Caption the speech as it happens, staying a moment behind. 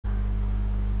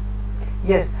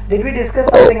Yes. Did we discuss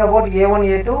something about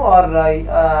A1, A2, or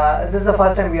this is the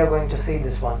first time we are going to see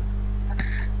this one?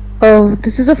 Oh,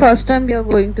 this is the first time we are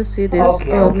going to see this,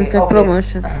 Okay, okay, Mr. okay.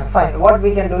 Promotion. Fine. What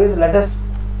we can do is let us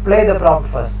play the prompt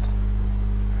first.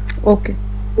 Okay.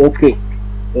 Okay.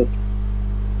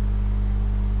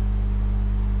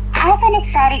 I have an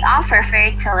exciting offer for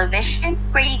your television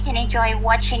where you can enjoy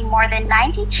watching more than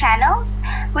 90 channels,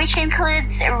 which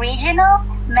includes regional,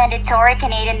 mandatory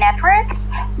Canadian networks,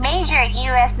 major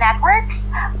US networks,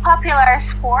 popular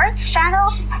sports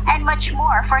channels, and much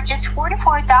more for just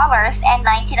 $44.99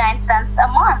 a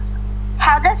month.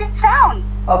 How does it sound?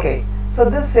 Okay. So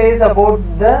this says about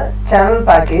the channel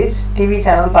package, TV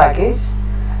channel package,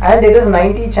 and it is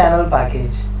 90 channel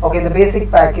package. Okay, the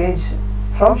basic package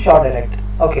from Shaw Direct.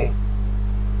 Okay.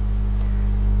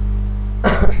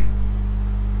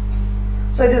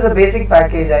 So it is a basic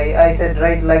package. I said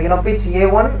right, like pitch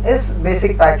A1 is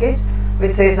basic package,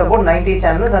 which says about 90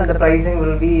 channels, and the pricing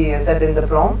will be set in the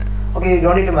prompt. Okay, you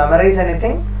don't need to memorize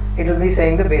anything. It will be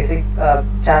saying the basic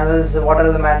channels, what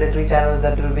are the mandatory channels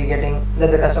that will be getting,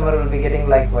 that the customer will be getting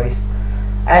likewise.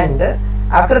 And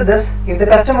after this, if the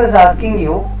customer is asking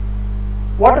you,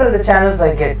 what are the channels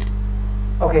I get?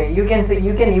 Okay, you can see,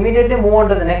 you can immediately move on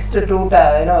to the next two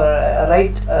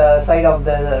right side of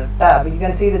the tab. You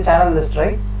can see the channel list,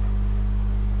 right?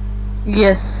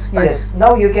 Yes. Yes.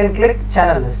 Now you can click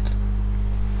channel list.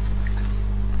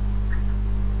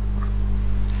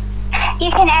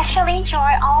 You can actually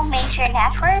enjoy all major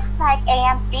networks like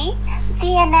AMC,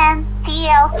 CNN,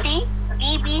 TLC,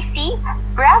 BBC,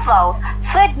 Bravo,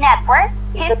 Food Network,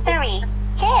 History,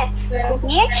 Kids,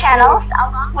 new channels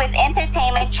along with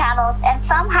entertainment channels and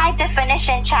some high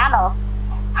definition channels.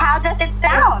 How does it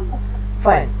sound?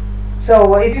 Fine.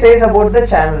 So it says about the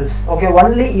channels. Okay,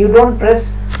 only you don't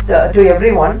press to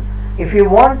everyone. If you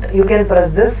want, you can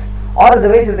press this, or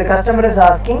otherwise if the customer is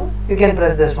asking, you can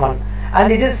press this one.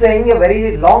 And it is saying a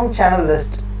very long channel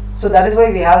list. So that is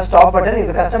why we have stop button. If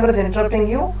the customer is interrupting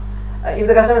you, if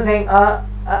the customer is saying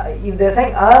if they are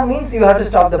saying means you have to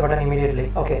stop the button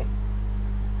immediately. Okay.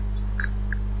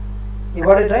 You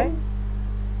got it right?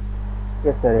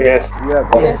 Yes, sir. Yes. Yeah,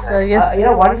 Yes, sir. Yes.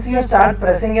 Once you start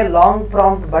pressing a long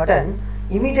prompt button,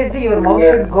 immediately your mouse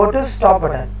should go to stop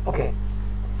button. Okay.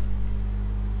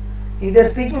 If they are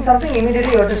speaking something,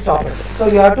 immediately you have to stop it. So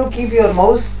you have to keep your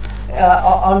mouse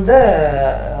on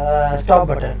the stop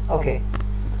button. Okay.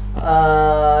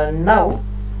 Now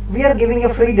we are giving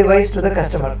a free device to the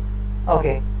customer.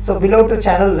 Okay. So below to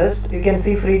channel list, you can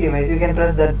see free device. You can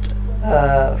press that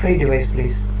free device,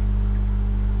 please.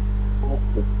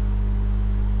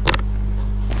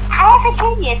 I have a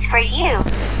good news for you.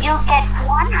 You'll get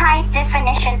one high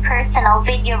definition personal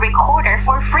video recorder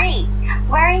for free,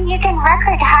 wherein you can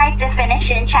record high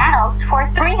definition channels for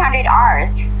 300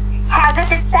 hours. How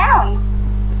does it sound?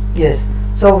 Yes.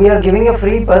 So we are giving a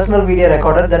free personal video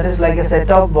recorder, that is like a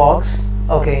set-top box.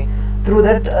 Okay. Through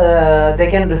that they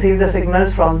can receive the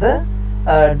signals from the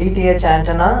DTH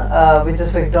antenna which is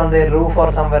fixed on their roof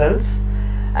or somewhere else,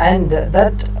 and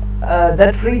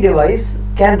that free device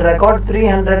can record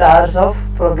 300 hours of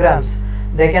programs.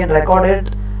 They can record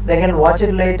it, they can watch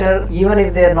it later. Even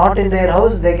if they are not in their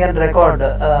house, they can record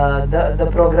the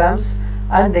programs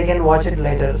and they can watch it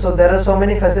later. So there are so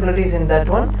many facilities in that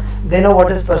one. They know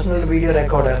what is personal video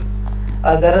recorder.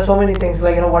 There are so many things,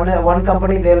 like one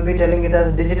company they will be telling it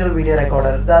as digital video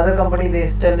recorder, the other company they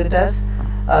tell it as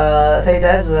say it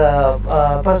as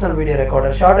personal video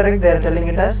recorder. Shaw Direct they are telling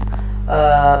it as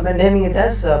naming it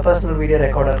as personal video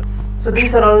recorder. So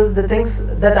these are all the things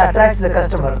that attracts the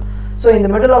customer. So in the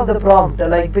middle of the prompt,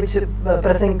 like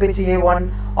pressing pitch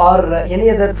A1 or any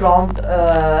other prompt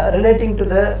relating to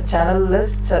the channel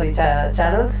list,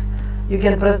 channels, you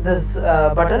can press this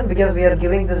button, because we are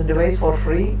giving this device for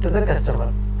free to the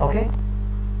customer. Okay.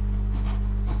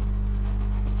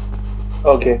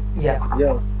 Okay. Yeah.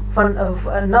 Yeah.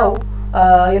 Now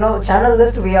channel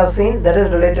list we have seen, that is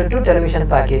related to television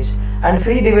package, and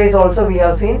free device also we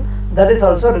have seen, that is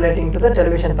also relating to the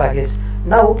television package.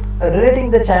 Now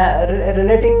relating the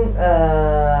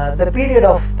period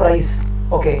of price.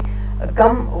 Okay,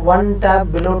 come one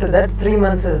tab below to that, 3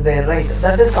 months is there, right?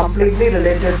 That is completely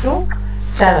related to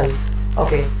channels.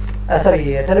 Okay,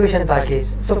 television package.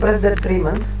 So press that 3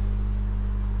 months.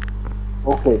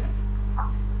 Okay.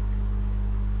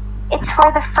 It's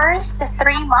for the first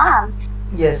 3 months.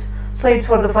 Yes, so it's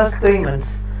for the first 3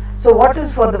 months. So what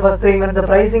is for the first 3 months? The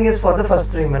pricing is for the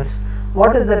first 3 months.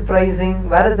 What is that pricing?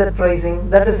 Where is that pricing?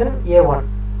 That is in A1.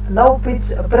 Now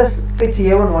press pitch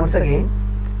A1 once again.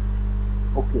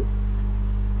 Okay.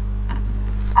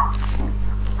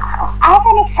 I have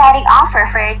an exciting offer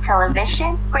for your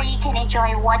television where you can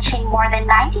enjoy watching more than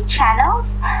 90 channels,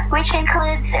 which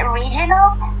includes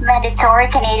regional, mandatory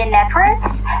Canadian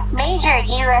networks, major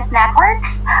US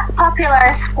networks,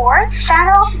 popular sports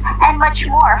channels, and much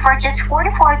more for just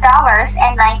 $44.99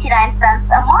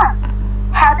 a month.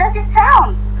 How does it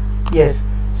sound? Yes.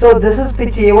 So this is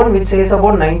pitch A1 which says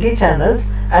about 90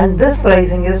 channels, and this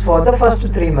pricing is for the first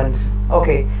 3 months.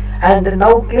 Okay. And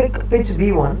now click pitch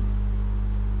B1,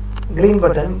 green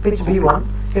button, pitch B1.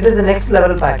 It is the next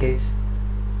level package.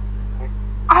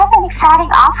 I have an exciting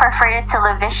offer for your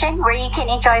television where you can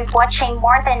enjoy watching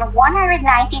more than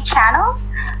 190 channels,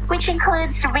 which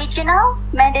includes regional,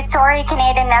 mandatory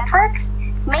Canadian networks,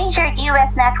 major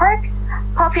US networks,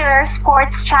 popular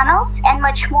sports channels, and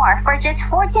much more for just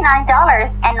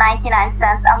 $49.99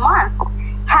 a month.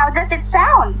 How does it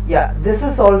sound? Yeah, this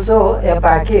is also a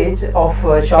package of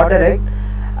Shaw Direct,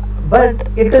 but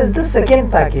it is the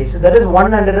second package, that is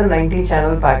 190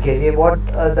 channel package. What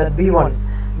that B1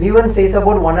 says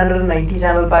about 190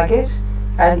 channel package,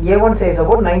 and A1 says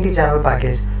about 90 channel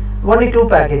package. Only two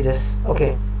packages.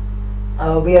 Okay,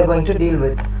 we are going to deal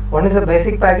with. One is a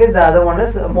basic package, the other one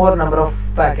is more number of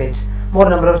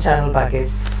channel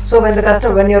package. So when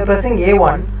you are pressing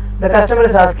A1, the customer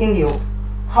is asking you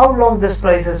how long this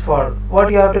price is for. What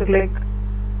you have to click?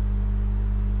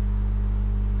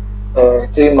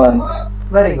 3 months.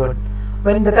 Very good.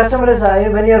 When the customer is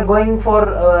when you are going for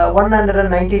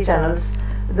 190 channels,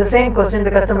 the same question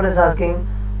the customer is asking,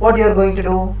 what you are going to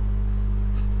do?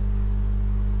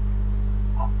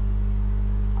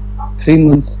 3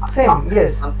 months. Same,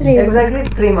 yes, 3 exactly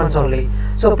 3 months only.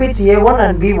 So pitch A1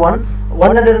 and B1,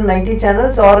 190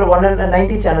 channels or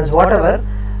 190 channels, whatever,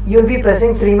 you will be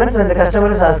pressing 3 months when the customer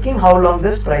is asking how long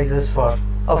this price is for.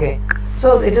 Okay,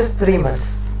 so it is 3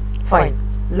 months. Fine.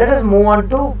 Let us move on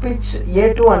to pitch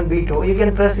A2 and B2. You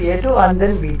can press A2 and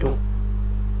then B2.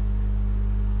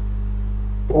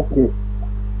 Okay.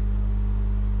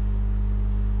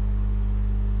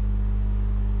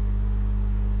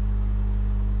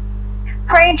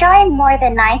 For enjoying more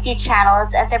than 90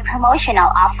 channels as a promotional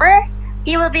offer,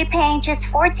 you will be paying just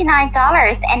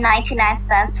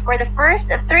 $49.99 for the first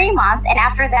 3 months, and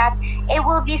after that, it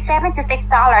will be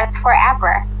 $76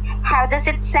 forever. How does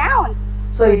it sound?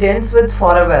 So it ends with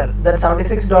forever. That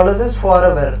 $76 is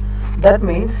forever. That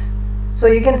means, so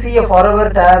you can see a forever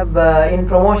tab in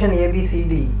promotion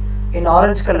ABCD in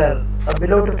orange color.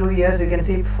 Below to 2 years, you can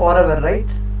see forever, right?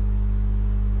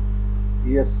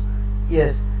 Yes.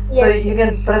 Yes. So you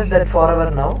can press that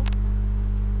forever now.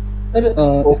 Sir,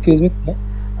 excuse me.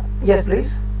 Yes,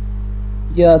 please.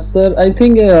 Yeah, sir. I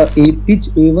think pitch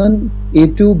A1,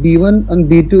 A2, B1, and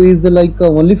B2 is the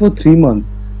only for 3 months,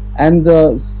 and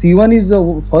the C1 is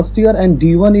the first year, and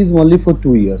D1 is only for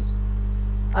 2 years.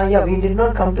 Yeah, we did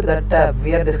not come to that tab.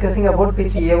 We are discussing about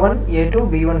pitch A1, A2,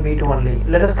 B1, B2 only.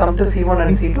 Let us come to C1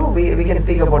 and C2. We can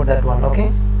speak about that one.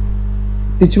 Okay.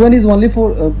 Pitch one is only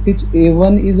for pitch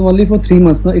A1 is only for 3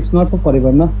 months. No, it's not for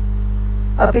forever, no.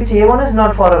 Pitch A1 is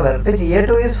not forever. Pitch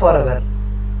A2 is forever.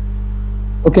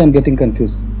 Okay, I'm getting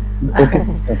confused. Okay,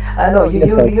 sir. No, you, Yes,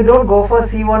 you, sir. you don't go for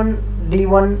C1,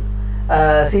 D1,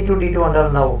 C2, D2 and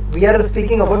all now. We are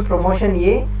speaking about promotion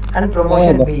A and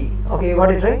promotion Yeah. B. Okay, you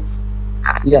got it right?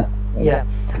 Yeah. Yeah.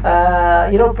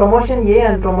 Promotion A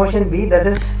and promotion B,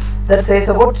 that says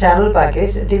about channel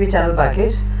package, TV channel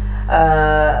package,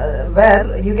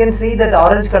 where you can see that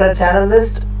orange color channel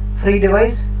list, free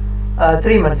device,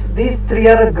 3 months. These three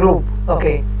are a group.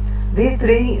 Okay. These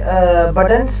three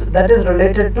buttons that is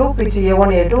related to pitch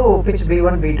A1, A2, pitch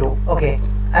B1, B2. Okay.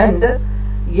 And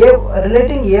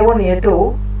relating A1,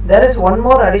 A2, there is one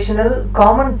more additional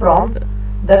common prompt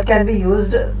that can be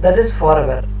used, that is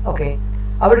forever. Okay.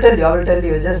 I will tell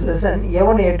you, just listen.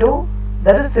 A1, A2,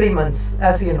 that is 3 months,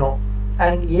 as you know.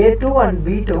 And A2 and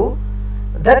B2,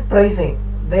 that pricing,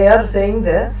 they are saying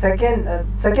the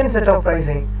second set of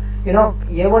pricing. You know,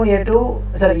 A1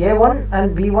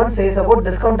 and B1 says about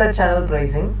discounted channel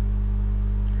pricing,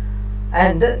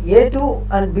 and A2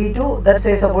 and B2 that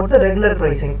says about the regular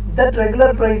pricing. That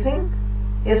regular pricing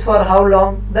is for how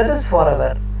long? That is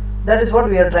forever. That is what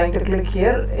we are trying to click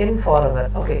here in forever.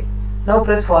 Okay, now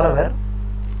press forever.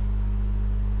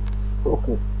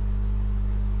 Okay.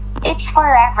 It's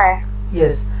forever.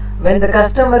 Yes, when the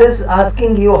customer is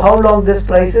asking you how long this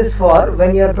price is for,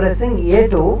 when you are pressing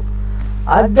A2,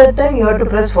 at that time you have to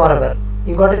press forever.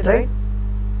 You got it right?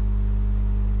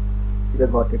 I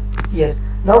got it. Yes.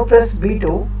 Now press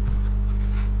B2.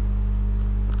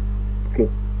 Okay.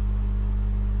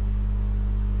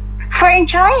 For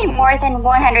enjoying more than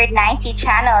 190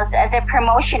 channels as a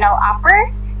promotional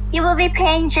offer, you will be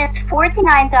paying just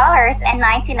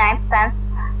 $49.99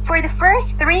 for the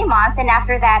first 3 months, and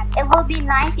after that, it will be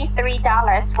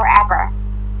 $93 forever.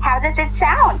 How does it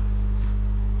sound?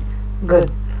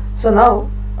 Good. So now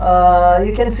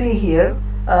you can see here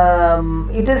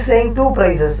it is saying two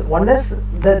prices. One is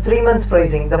the 3 months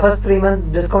pricing, the first 3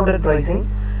 month discounted pricing,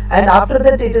 and after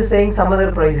that it is saying some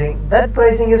other pricing. That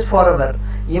pricing is forever.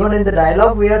 Even in the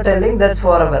dialogue we are telling that's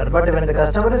forever, but when the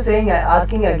customer is saying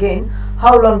asking again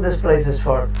how long this price is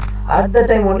for, at that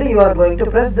time only you are going to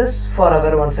press this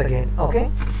forever once again. Okay.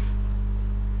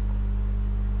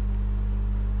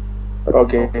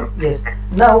 Okay. Yes.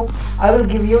 Now I will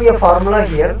give you a formula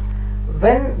here.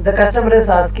 When the customer is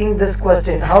asking this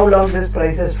question, how long this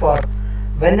price is for,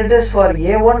 when it is for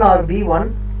A1 or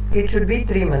B1, it should be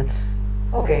 3 months.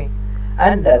 Okay.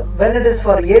 And when it is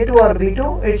for A2 or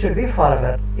B2, it should be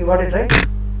forever. You got it right?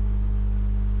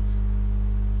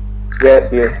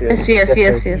 Yes. Yes.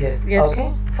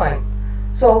 Okay. Fine.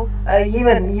 So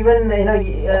even you know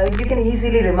you can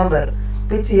easily remember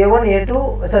pitch A1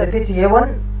 A2 sorry pitch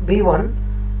A1 B1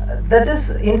 that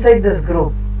is inside this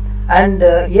group, and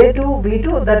A2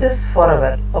 B2 that is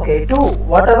forever. Okay, 2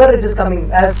 whatever it is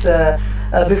coming as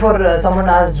before someone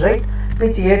asked, right?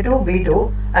 Pitch A2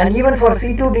 B2, and even for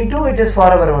C2 D2 it is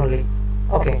forever only.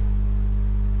 Okay.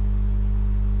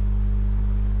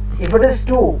 If it is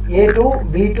 2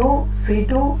 A2 B2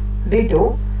 C2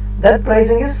 D2, that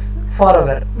pricing is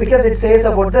forever because it says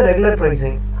about the regular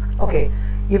pricing. Okay.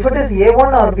 If it is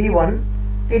A1 or B1,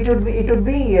 it would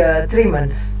be 3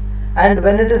 months, and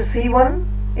when it is C1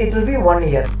 it will be 1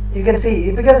 year. You can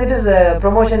see because it is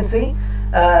promotion C,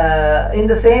 in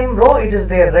the same row it is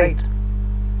there, right?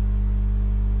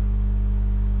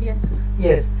 Yes.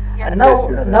 Yes. And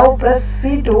now press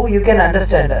C2. You can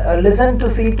understand. Listen to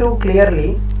C2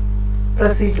 clearly.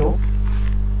 Press C2.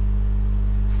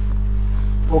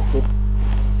 Okay.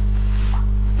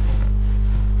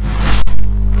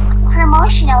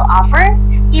 Promotional offer.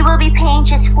 You will be paying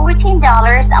just $14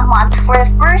 a month for the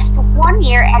first 1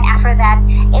 year, and after that,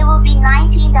 it will be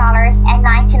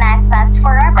 $19.99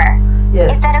 forever.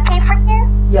 Yes. Is that okay for you?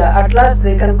 Yeah. At last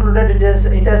they concluded it has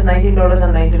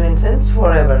 $19.99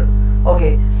 forever.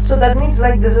 Okay. So that means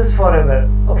like this is forever.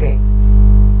 Okay.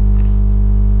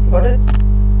 Got it?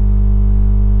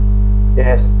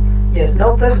 Yes. Yes.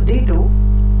 Now press D2.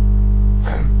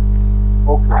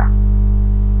 Okay.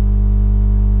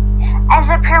 As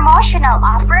a promotional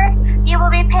offer, you will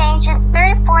be paying just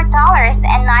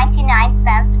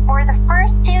 $34.99 for the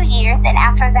first 2 years, and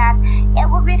after that, it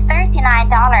will be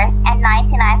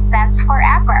 $39.99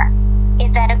 forever.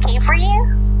 Is that okay for you?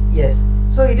 Yes.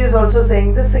 So it is also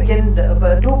saying the second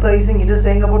two pricing. It is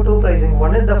saying about two pricing.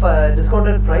 One is the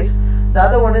discounted price. The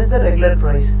other one is the regular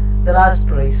price, the last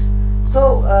price.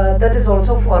 So that is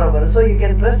also forever. So you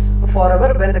can press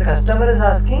forever when the customer is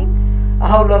asking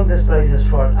how long this price is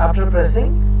for, after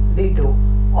pressing D2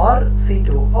 or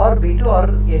C2 or B2 or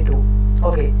A2.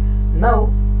 Okay. Now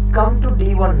come to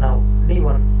D1 now.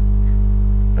 D1.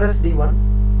 Press D1.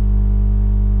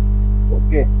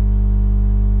 Okay.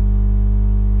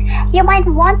 You might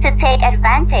want to take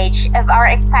advantage of our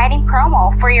exciting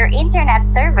promo for your internet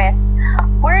service,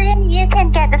 wherein you can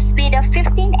get the speed of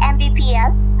 15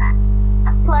 Mbps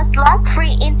plus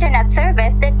lag-free internet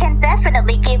service that can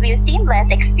definitely give you seamless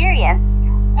experience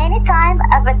any time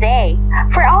of a day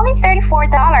for only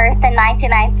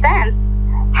 $34.99.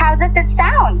 How does it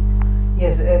sound?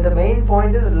 Yes, the main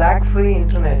point is lag-free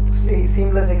internet,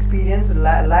 seamless experience,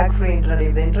 lag-free internet.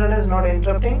 If the internet is not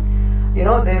interrupting, you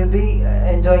know, they will be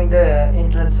enjoying the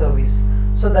internet service.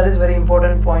 So that is very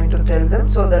important point to tell them.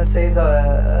 So that says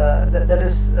that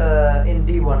is in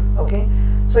D1. Okay,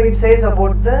 so it says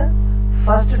about the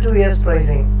first 2 years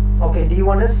pricing. Okay,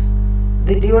 D1 is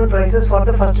the D1 prices for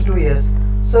the first 2 years.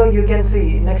 So you can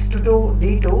see next to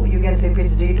D2, you can see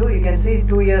pitch D2, you can see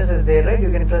 2 years is there, right? You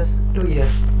can press 2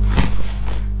 years.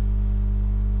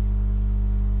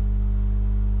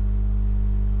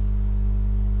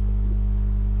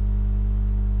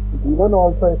 Even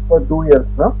also is for 2 years,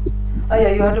 no? Yeah,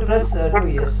 you have to press 2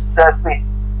 years. That's me.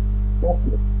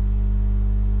 Okay.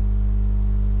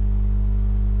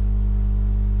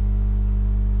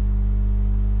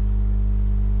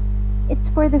 It's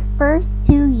for the first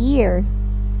 2 years.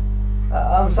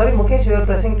 I'm sorry, Mukesh, you are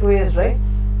pressing 2 years, right?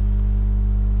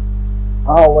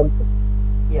 One second.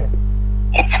 Yeah.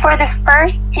 It's for the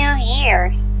first 2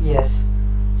 years. Yes.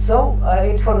 So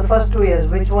it's for the first 2 years.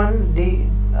 Which one?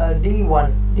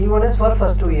 D1. D1 is for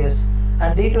first 2 years,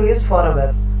 and D2 is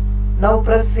forever. Now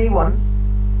press C1.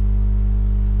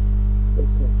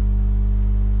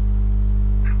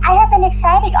 I have an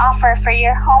exciting offer for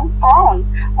your home phone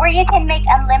where you can make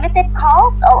unlimited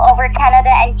calls all over Canada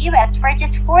and US for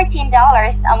just $14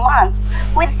 a month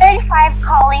with 35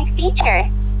 calling features.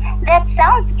 That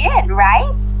sounds good,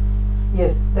 right?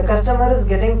 Yes, the customer is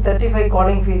getting 35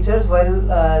 calling features while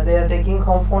they are taking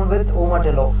home phone with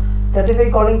Umatello.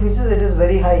 35 calling features, it is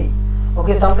very high.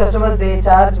 Okay, some customers they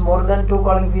charge more than 2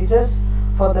 calling features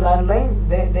for the landline.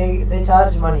 They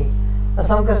charge money.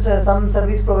 Some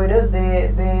service providers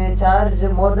they charge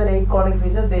more than 8 calling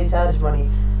features. They charge money.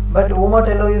 But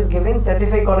Umatello is giving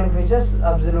 35 calling features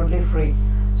absolutely free.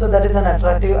 So that is an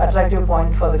attractive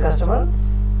point for the customer.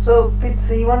 So pitch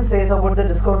C1 says about the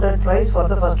discounted price for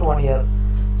the first 1 year.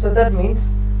 So that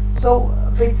means, so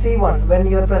pitch C1, when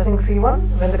you are pressing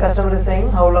C1, when the customer is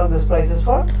saying how long this price is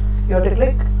for, you have to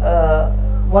click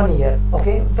 1 year.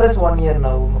 Okay, press 1 year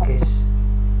now, Mukesh.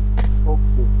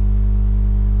 Okay.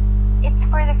 It's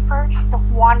for the first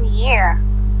 1 year.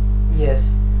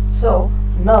 Yes. So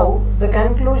now the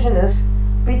conclusion is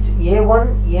pitch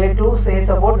A1, A2 says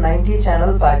about 90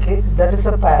 channel package. That is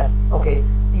a pair. Okay.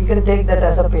 You can take that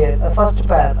as a pair, a first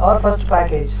pair or first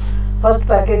package. First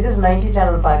package is 90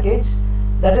 channel package,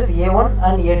 that is A1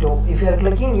 and A2. If you are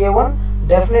clicking A1,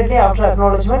 definitely after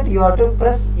acknowledgement you have to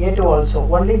press A2 also.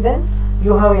 Only then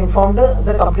you have informed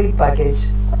the complete package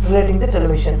relating the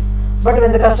television. But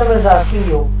when the customer is asking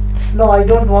you, no, I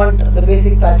don't want the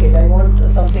basic package, I want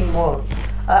something more.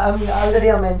 I'm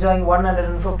enjoying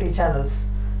 150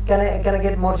 channels. Can I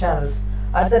get more channels?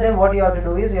 At the time what you have to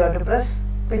do is you have to press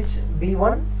pitch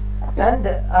B1, and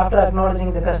after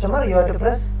acknowledging the customer you have to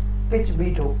press pitch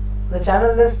B2. The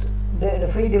channel list, the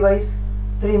free device,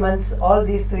 3 months, all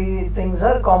these 3 things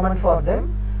are common for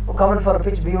them, common for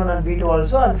pitch B1 and B2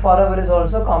 also, and forever is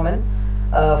also common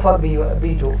for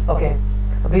B2. Okay,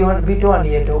 B1, B2 and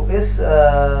A2 is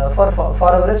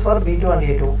forever is for B2 and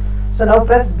A2. So now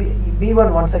press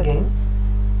B1 once again.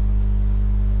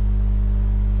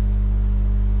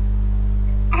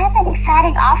 I have an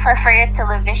exciting offer for your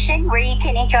television where you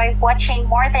can enjoy watching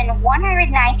more than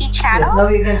 190 channels. Yes, now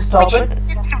you can stop which it.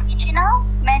 includes regional,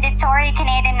 mandatory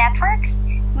Canadian networks,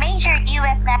 major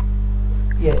US networks.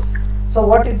 Yes. So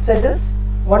what it said is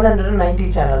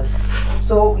 190 channels.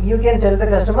 So you can tell the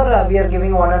customer we are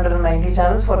giving 190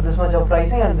 channels for this much of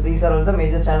pricing, and these are all the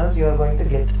major channels you are going to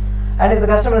get. And if the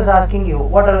customer is asking you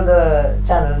what are the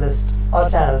channel list or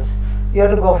channels, you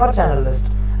have to go for channel list.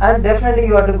 And definitely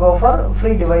you have to go for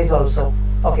free device also.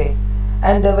 Okay.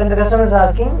 And when the customer is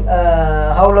asking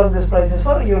how long this price is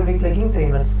for, you will be clicking 3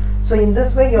 months. So in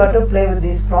this way you have to play with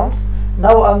these prompts.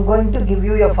 Now I'm going to give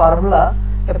you a formula,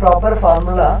 a proper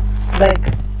formula,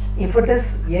 like if it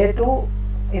is A2,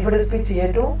 if it is pitch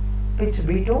A2, pitch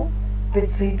B2, pitch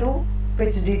C2,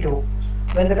 pitch D2.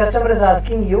 When the customer is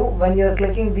asking you, when you are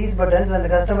clicking these buttons, when the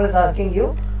customer is asking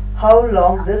you how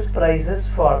long this price is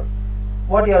for,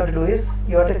 what you have to do is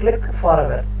you have to click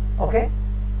forever. Okay.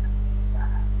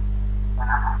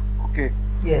 Okay.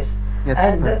 Yes. Yes.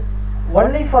 And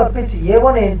only for pitch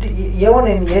A1 and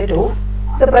A2,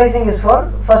 the pricing is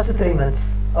for first 3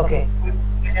 months. Okay.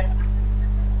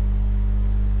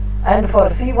 And for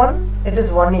C1 it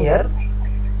is 1 year,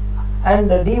 and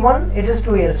D1 it is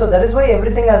 2 years. So that is why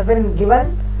everything has been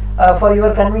given for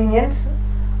your convenience.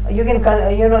 You can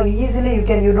easily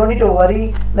you don't need to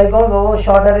worry like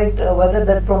short direct whether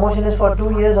that promotion is for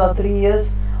 2 years or 3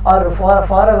 years or for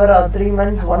forever or 3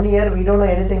 months, 1 year. We don't know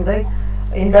anything, right?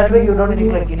 In that way you don't need to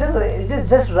click. It is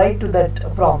just right to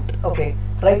that prompt. Okay,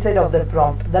 right side of that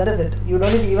prompt. That is it. You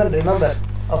don't need to even remember.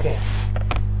 Okay.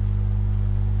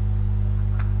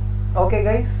 Okay,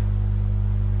 guys.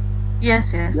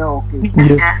 Yes. Yeah, okay.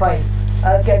 Yes. Fine.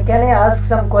 Can I ask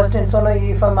some questions? So now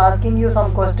if I'm asking you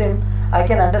some question, I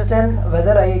can understand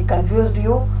whether I confused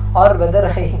you or whether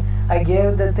I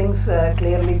gave the things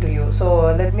clearly to you.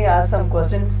 So let me ask some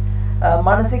questions.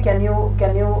 Manasi, can you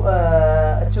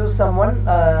choose someone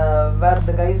where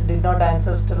the guys did not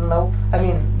answer still now? I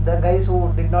mean the guys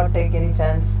who did not take any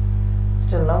chance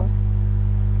still now.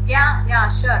 Yeah,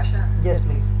 sure. Yes,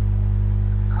 please.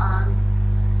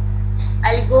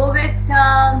 I'll go with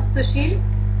Sushil.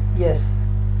 Yes.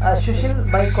 Sushil,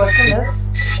 my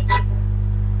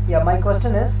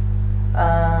question is,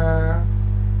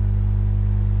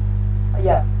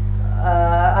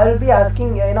 I will be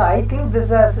asking. I think this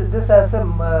has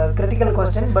a critical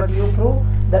question, but you prove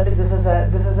that this is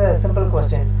a simple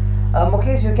question.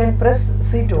 Mukesh, you can press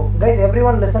C2. Guys,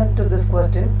 everyone listen to this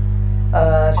question.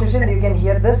 Sushil, you can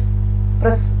hear this.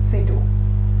 Press C2.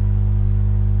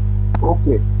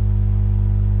 Okay.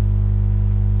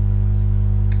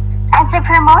 As a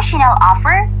promotional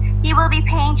offer, you will be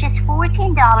paying just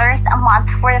 $14 a month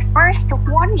for the first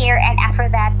 1 year, and after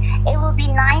that, it will be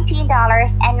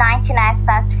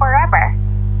 $19.99 forever.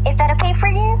 Is that okay for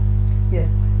you? Yes.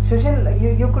 Sushil,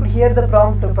 you could hear the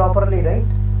prompt properly, right?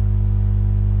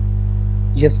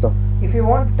 Yes, sir. If you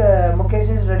want, Mukesh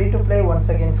is ready to play once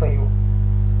again for you.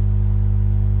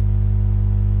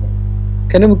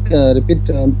 Can you repeat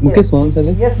Mukesh once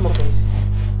again? Yes, Mukesh.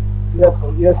 Yes,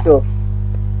 sir. Yes, sir.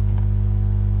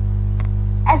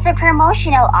 As a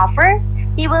promotional offer,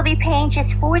 you will be paying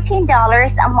just $14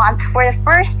 a month for the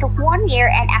first 1 year,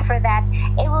 and after that,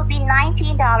 it will be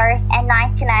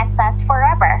 $19.99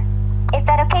 forever. Is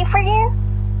that okay for you?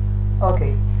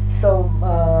 Okay. So,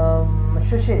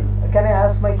 Sushil, can I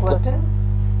ask my question?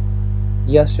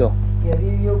 Yes, sure. Yes,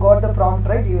 you got the prompt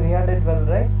right? You heard it well,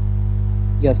 right?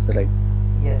 Yes, right.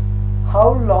 Yes.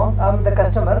 How long, I'm the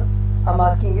customer, I'm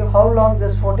asking you how long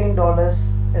this $14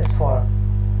 is for?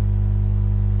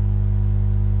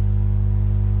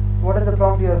 What is the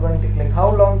prompt you are going to click? How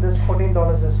long this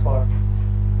 $14 is for?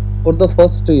 For the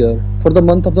first year, for the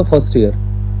month of the first year.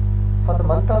 For the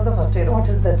month of the first year. What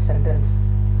is that sentence?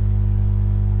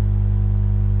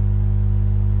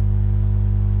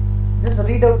 Just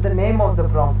read out the name of the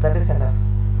prompt, that is enough.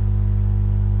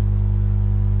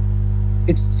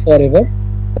 It's forever.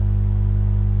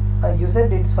 You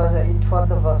said it's for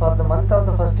the month of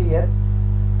the first year,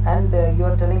 and you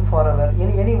are telling forever.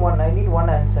 Any one, I need one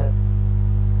answer.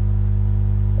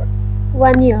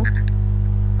 1 year.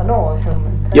 No.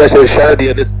 Yes, Irshad,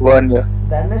 it is 1 year.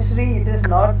 Dhanashri, it is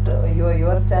not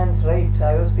your chance, right?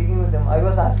 I was speaking with them. I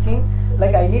was asking,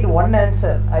 like, I need one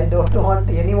answer. I don't want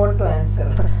anyone to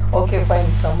answer. Okay,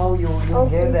 fine. Somehow you Okay,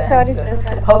 gave the sorry, answer.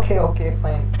 sir. Okay,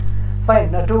 fine.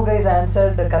 Fine. Now, two guys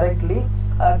answered correctly.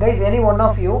 Guys, any one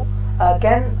of you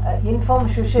can inform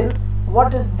Sushil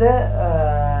what is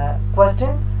the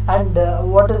question and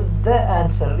what is the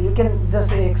answer. You can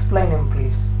just explain him,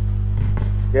 please.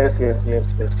 Yes. Yeah.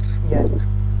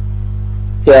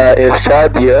 Yeah,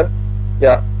 Irshad here.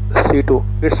 Yeah, C2.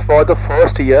 It's for the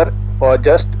first year for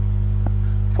just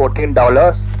 $14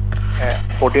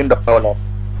 $14,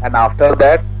 and after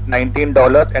that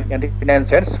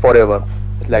 $19.99 forever.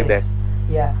 It's like Yes. that.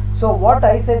 Yeah. So what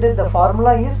I said is the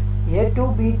formula is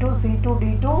A2, B2, C2,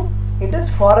 D2. It is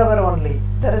forever only.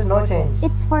 There is no change.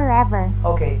 It's forever.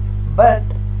 Okay. But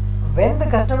when the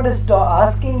customer is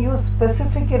asking you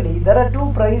specifically, there are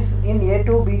two prices in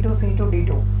A2, B2, C2,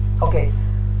 D2. Okay.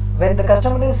 When the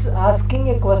customer is asking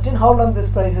a question, how long this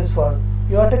price is for,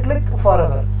 you have to click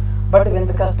forever. But when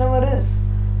the customer is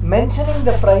mentioning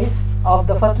the price of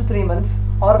the first 3 months,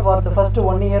 or for the first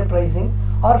 1 year pricing,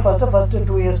 or first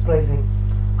 2 years pricing,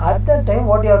 at that time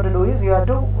what you have to do is you have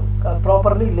to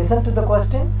properly listen to the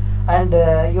question, and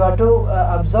you have to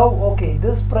observe, okay,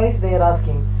 this price they are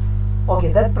asking,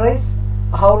 okay, that price,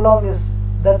 how long is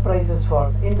that price is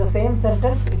for, in the same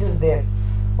sentence it is there.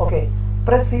 Okay,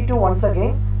 press C2 once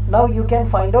again. Now you can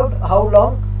find out how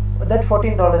long that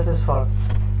 $14 is for.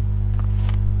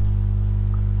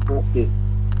 Okay.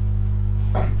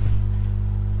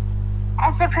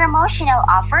 As a promotional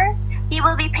offer, you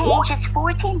will be paying just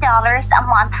 $14 a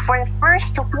month for the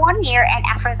first 1 year, and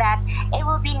after that, it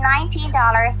will be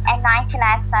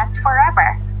 $19.99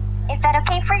 forever. Is that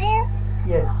okay for you?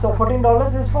 Yes, so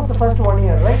 $14 is for the first 1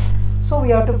 year, right? So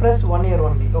we have to press 1 year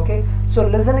only. Okay, so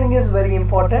listening is very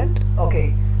important.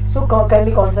 Okay, so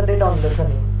kindly concentrate on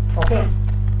listening. Okay.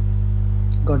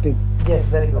 Got it. Yes,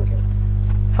 very good.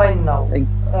 Fine. Now, Thank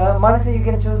Manasi, you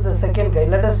can choose the second guy.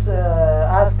 Let us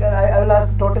ask. I will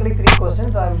ask totally 3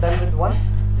 questions. I am done with one.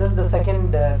 This is the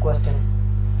second question.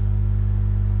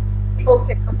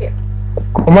 Okay.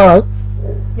 Kumar,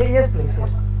 Yes, please.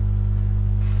 Yes.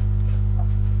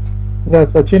 yeah,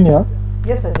 Sachin here.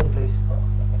 Yes, Sachin, please.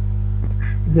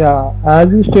 Yeah, as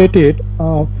you stated,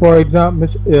 for example,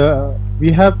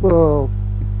 we have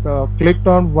clicked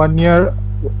on 1 year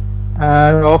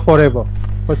and or forever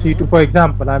for C2. For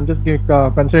example, I'm just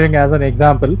considering as an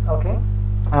example. Okay.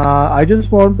 I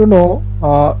just want to know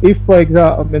if, for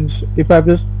example, means if I've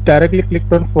just directly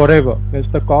clicked on forever, means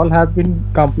the call has been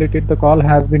completed, the call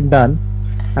has been done,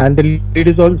 and the lead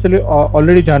is also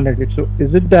already generated. So,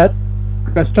 is it that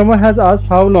customer has asked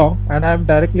how long, and I have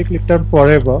directly clicked on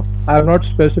forever? I have not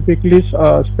specifically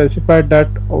specified that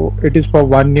it is for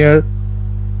 1 year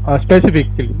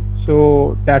specifically.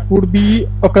 So that would be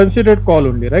a considered call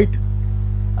only, right?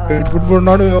 It would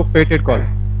not be a fated call.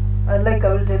 Like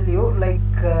I will tell you, like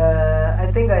I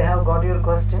think I have got your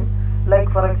question. Like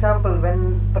for example,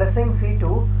 when pressing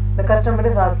C2, the customer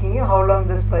is asking you how long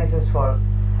this price is for.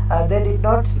 They did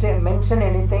not mention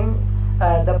anything,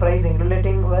 the pricing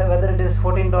relating whether it is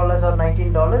 $14 or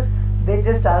 $19. they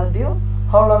just asked you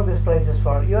how long this price is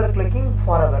for. You are clicking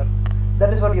forever.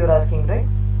 That is what you are asking, right?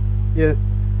 Yes.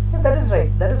 Yeah, that is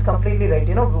right. That is completely right.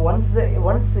 Once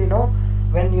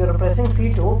when you are pressing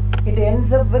C2, it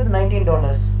ends up with $19.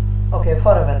 Okay,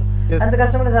 forever. Yes. And the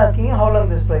customer is asking you how long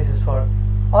this price is for,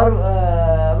 or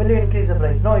will you increase the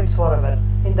price? No, it's forever.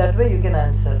 In that way, you can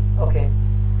answer. Okay.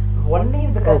 Only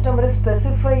if the customer is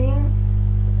specifying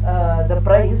the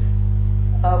price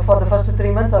for the first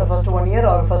 3 months or first 1 year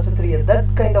or first 3 years, that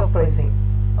kind of pricing.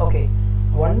 Okay.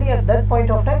 Only at that point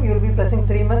of time you will be pressing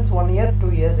 3 months, 1 year,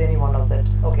 2 years, any one of that.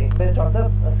 Okay, based on the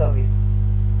service.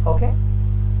 Okay.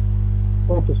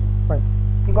 Okay, sir. Fine.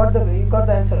 You got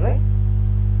the answer, right?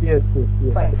 Yes.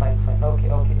 Fine.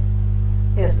 Okay.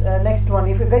 Yes. Next one.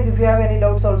 If you have any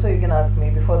doubts, also you can ask me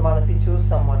before Manasi choose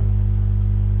someone.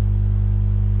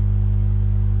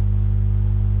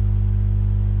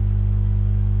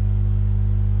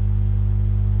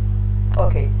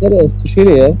 Okay. Sir, Sushil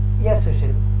here. Yes,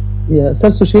 Sushil. Yeah, sir,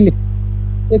 Sushil.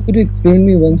 Yeah, could you explain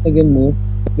me once again more?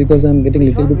 Because I'm getting a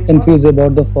little bit confused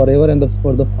about the forever and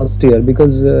for the first year.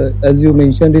 Because as you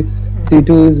mentioned,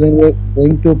 C2 is when we're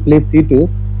going to play C2.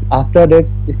 After that,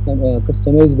 if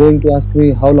customer is going to ask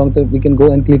me how long we can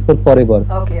go and click for forever.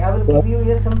 Okay, I will give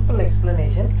you a simple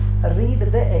explanation. Read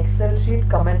the Excel sheet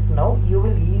comment now. You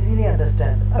will easily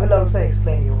understand. I will also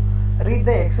explain you. Read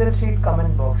the Excel sheet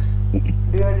comment box.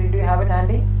 Do you have it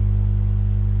handy?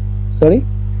 Sorry?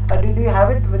 Do you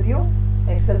have it with you?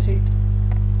 Excel sheet?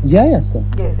 Yeah, sir.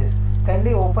 Yes.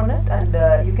 Kindly open it and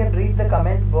you can read the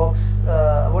comment box.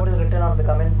 What is written on the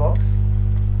comment box?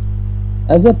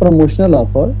 As a promotional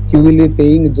offer, you will be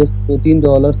paying just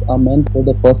 $14 a month for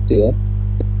the first year,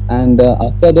 and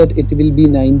after that it will be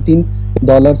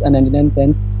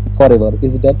 $19.99 forever.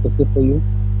 Is that okay for you?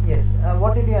 Yes.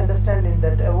 What did you understand in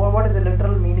that? What is the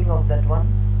literal meaning of that one?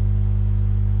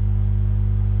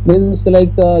 Means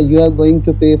like you are going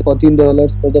to pay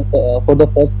 $14 for the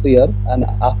first year, and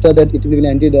after that it will be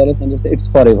 $90, and it's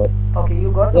forever. Okay,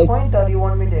 you got the point, or you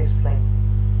want me to explain?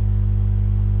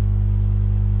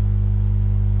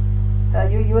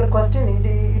 Your question,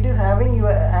 it is having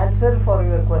your answer for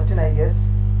your question, I guess.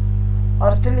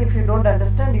 Or still, if you don't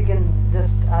understand, you can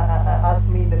just ask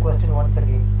me the question once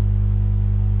again.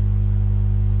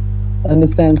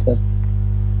 Understand, sir?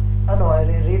 No,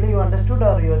 really you understood,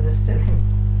 or you are just telling?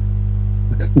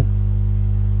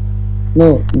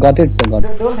 No, got it, sir. Got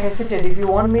it. Don't hesitate. If you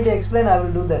want me to explain, I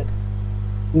will do that.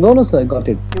 No, sir. Got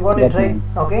it. You got it right.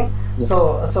 Okay.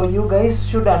 Yeah. So you guys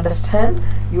should understand.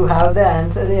 You have the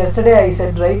answer. Yesterday I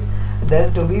said, right,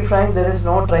 that to be frank, there is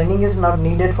no training is not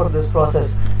needed for this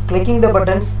process. Clicking the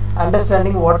buttons,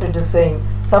 understanding what it is saying.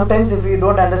 Sometimes if you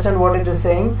don't understand what it is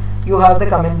saying, you have the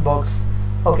comment box.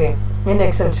 Okay, in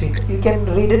Excel sheet, you can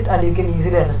read it and you can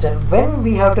easily understand. When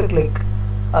we have to click,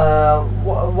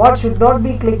 what should not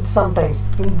be clicked sometimes.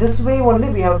 In this way only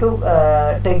we have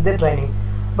to take the training.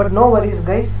 But no worries,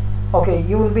 guys. Okay,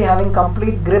 you will be having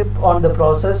complete grip on the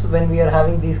process when we are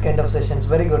having these kind of sessions.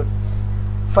 Very good.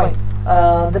 Fine.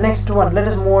 The next one. Let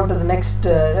us move on to the next.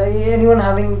 Anyone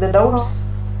having the doubts?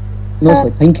 No, sir.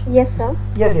 Thank you. Yes, sir.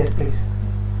 Yes, please.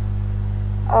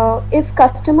 If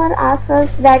customer asks us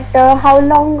that how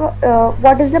long,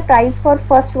 what is the price for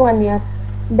first 1 year,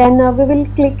 then we will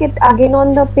click it again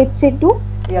on the pitch C2.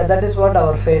 Yeah, that is what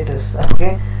our fate is.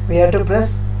 Okay, we have to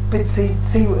press pitch C.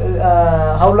 See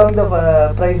how long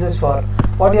the price is for.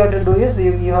 What you have to do is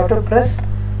you have to press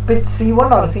pitch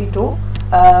C1 or C2,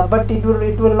 but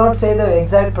it will not say the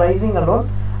exact pricing alone.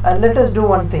 Let us do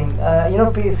one thing.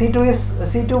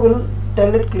 C2 will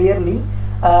tell it clearly.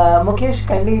 Mukesh,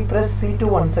 kindly press C2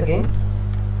 once again.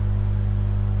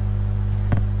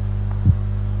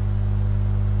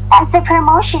 As a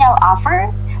promotional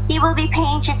offer, you will be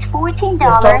paying just $14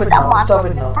 a month for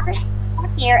the first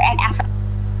year and after.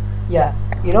 Yeah,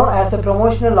 as a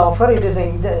promotional offer, it is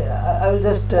saying, I will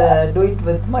just do it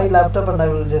with my laptop and I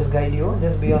will just guide you.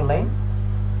 Just be online.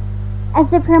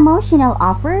 As a promotional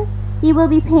offer, you will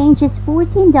be paying just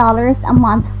 $14 a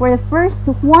month for the first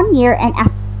 1 year and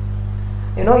after.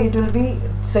 It will be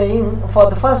saying for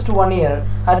the first 1 year.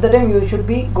 At the time you should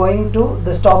be going to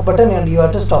the stop button and you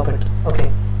have to stop it.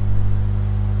 Okay.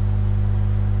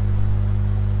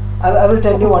 I will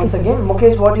tell you once again.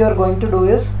 Mukesh, what you are going to do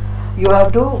is you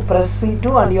have to press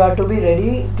C2 and you have to be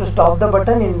ready to stop the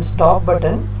button in stop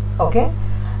button. Okay.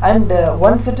 And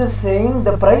once it is saying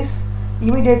the price,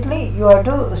 immediately you have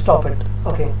to stop it.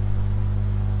 Okay.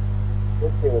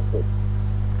 Okay.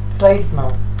 Try it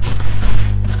now.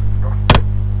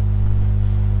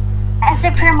 As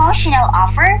a promotional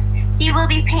offer, you will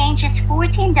be paying just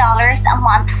 $14 a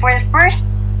month for the first.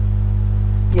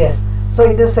 Yes. So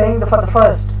it is saying for the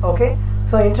first. Okay,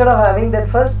 so instead of having that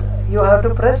first, you have to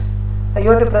press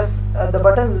the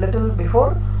button little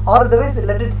before, or otherwise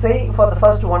let it say for the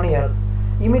first 1 year.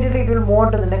 Immediately it will move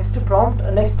on to the next prompt,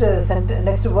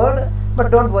 next word,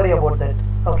 but don't worry about that.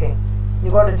 Okay,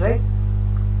 you got it right?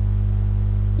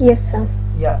 Yes, sir.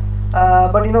 Yeah.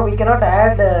 But we cannot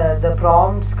add the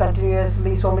prompts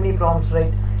continuously, so many prompts,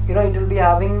 right? It will be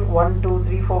having 1 2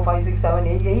 3 4 5 6 7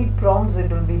 8 prompts,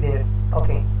 it will be there.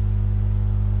 Okay,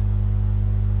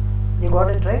 you got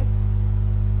it right?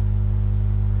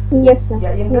 Yes, sir.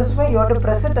 Yeah, in this way you have to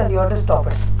press it and you have to stop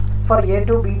it for A2,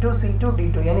 B2, C2,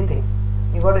 D2, anything.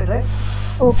 You got it right?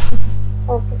 Okay.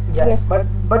 Okay. Yeah. Yes.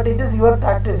 But it is your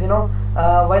practice,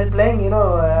 while playing,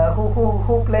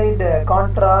 who played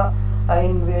Contra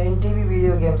in TV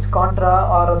video games, Contra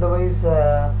or otherwise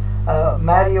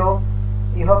Mario.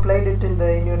 You have played it in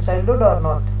your childhood or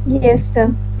not? Yes,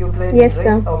 sir. You played Yes, it,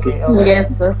 right? sir. Okay.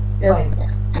 Yes, sir. Yes.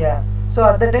 Fine. Yeah. So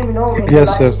at the time,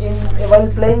 Yes, sir. while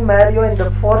playing Mario in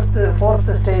the fourth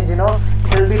stage,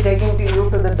 it will be taking you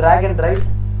to the dragon, right?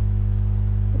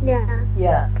 Yeah.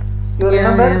 Yeah. You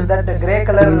Yeah, remember yeah. that gray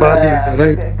color,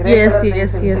 Right. gray Yes, color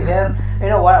yes, things yes.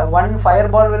 here. One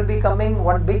fireball will be coming,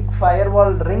 one big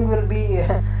fireball ring will be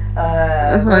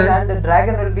going, and the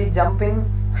dragon will be jumping.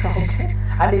 Okay,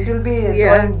 and it will be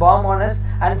Yeah. throwing bomb on us,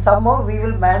 and somehow we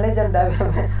will manage and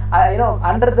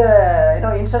under the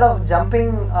instead of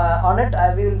jumping on it,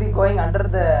 we will be going under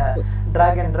the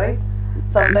dragon, right?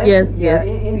 Sometimes, Yes, yeah.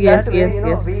 yes, In yes, that way, yes,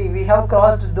 yes. we have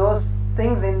crossed those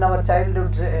things in our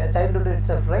childhood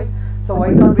itself, right? So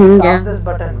why can't we Yeah. tap this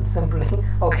button simply?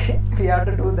 Okay, we have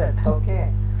to do that. Okay.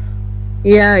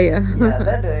 Yeah, yeah. Yeah,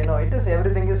 that it is,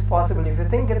 everything is possible. If you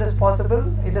think it is possible,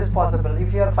 it is possible.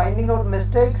 If you are finding out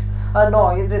mistakes, no,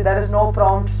 there is no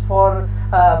prompts for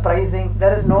pricing.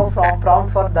 There is no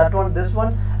prompt for that one, this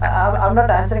one. I'm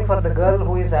not answering for the girl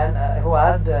who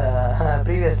asked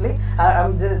previously.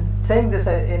 I'm just saying this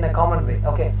in a common way.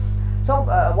 Okay, so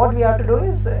what we have to do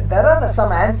is, there are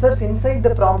some answers inside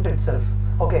the prompt itself.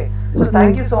 Okay, so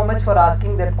thank you so much for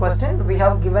asking that question. We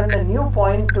have given a new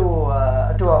point to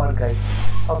our guys.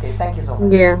 Okay, thank you so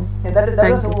much. Yeah. That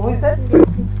Thank was, you. who is that?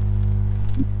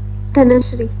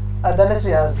 Dhanashri.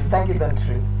 Dhanashri asked. Thank you,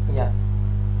 Dhanashri. Yeah.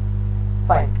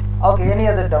 Fine. Okay, any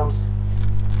other doubts?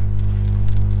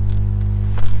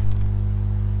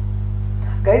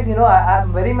 Guys,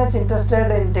 I'm very much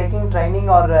interested in taking training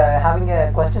or having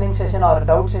a questioning session or a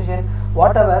doubt session,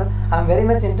 whatever. I'm very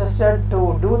much interested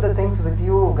to do the things with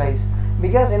you guys,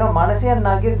 because Manasi and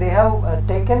Nagesh, they have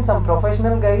taken some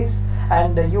professional guys,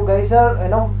 and you guys are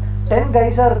 10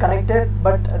 guys are connected,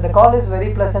 but the call is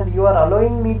very pleasant. You are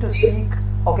allowing me to speak.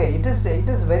 Okay, it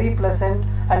is very pleasant,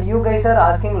 and you guys are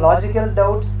asking logical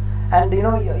doubts, and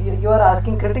you are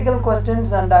asking critical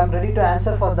questions, and I'm ready to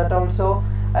answer for that also.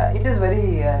 It is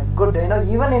very good,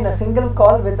 even in a single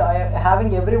call with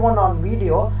having everyone on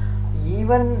video.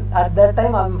 Even at that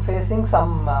time, I'm facing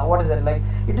some what is it, like,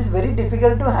 it is very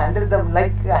difficult to handle them,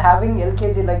 like having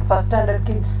LKG, like first standard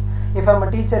kids. If I'm a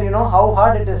teacher, how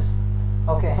hard it is.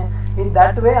 Okay, in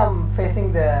that way I'm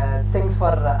facing the things for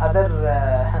other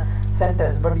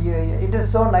centers, but it is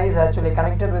so nice, actually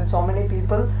connected with so many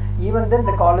people. Even then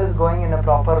the call is going in a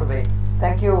proper way.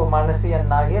 Thank you, Manasi and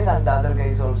Nagesh, and the other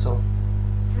guys also.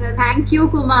 Thank you,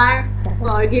 Kumar,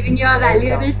 for giving your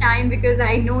valuable time, because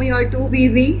I know you're too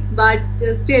busy, but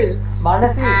still.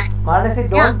 Manasi,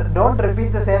 don't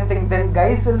repeat the same thing. Then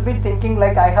guys will be thinking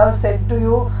like I have said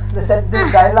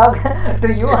this dialogue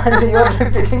to you, and you are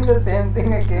repeating the same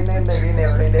thing again and again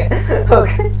every day.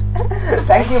 Okay.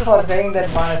 Thank you for saying that,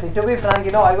 Manasi. To be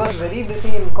frank, I was very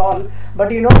busy in call,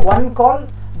 but one call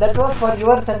that was for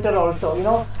your center also.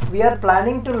 We are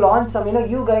planning to launch some.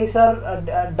 You guys are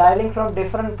dialing from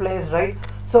different place, right?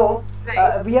 So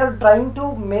we are trying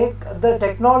to make the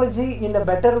technology in a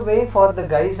better way for the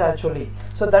guys, actually.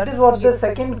 So that is what the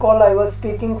second call I was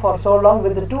speaking for so long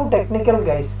with the two technical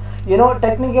guys.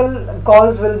 Technical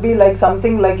calls will be like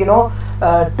something like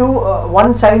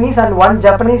one Chinese and one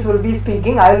Japanese will be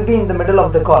speaking. I will be in the middle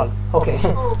of the call. Okay.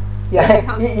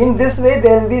 Yeah, in this way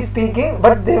they will be speaking,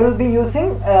 but they will be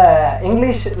using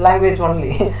English language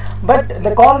only. But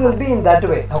the call will be in that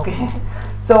way. Okay.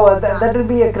 So that will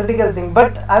be a critical thing.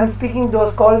 But I'm speaking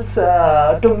those calls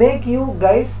to make you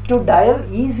guys to dial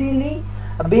easily,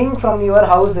 being from your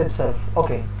house itself.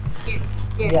 Okay. Yes,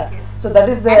 Yeah. yes. So that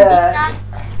is the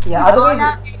Yeah, otherwise, all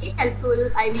are very helpful.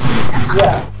 I mean,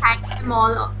 yeah, thank them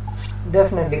all,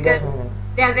 definitely, because definitely.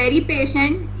 they are very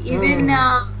patient. Even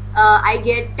I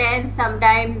get tense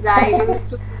sometimes. I used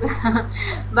to,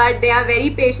 but they are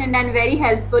very patient and very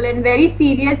helpful and very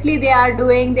seriously they are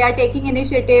doing. They are taking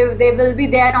initiative. They will be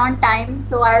there on time.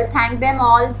 So I'll thank them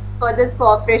all for this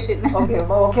cooperation.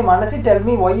 Okay, Manasi, tell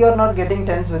me why you are not getting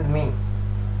tense with me.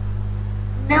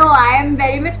 No, I am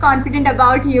very much confident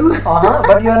about you.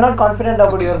 But you are not confident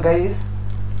about your guys.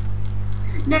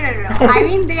 No. I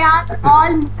mean, they are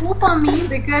all new for me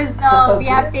because we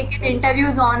have taken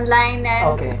interviews online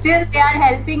and still they are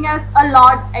helping us a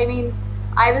lot. I mean,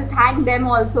 I will thank them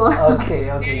also. Okay.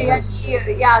 They're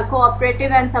really,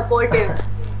 cooperative and supportive.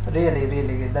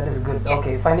 Really, that is good.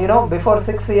 Okay, fine. Before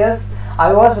 6 years,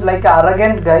 I was like an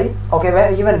arrogant guy.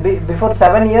 Okay, even before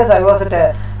 7 years, I worked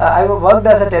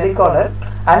as a telecaller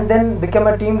and then became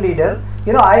a team leader.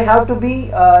 I have to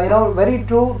be very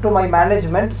true to my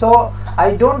management. So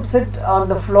I don't sit on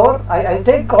the floor. I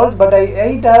take calls, but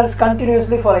 8 hours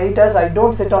continuously for 8 hours. I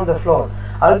don't sit on the floor.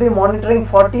 I'll be monitoring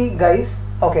 40 guys.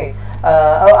 Okay.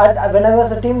 When I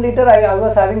was a team leader, I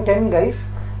was having 10 guys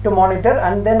to monitor,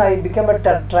 and then I became a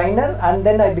trainer, and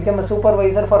then I became a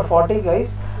supervisor for 40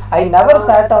 guys. I never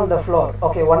sat on the floor.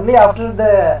 Okay, only after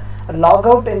the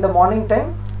logout in the morning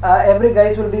time, every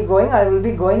guys will be going. I will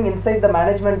be going inside the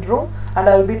management room, and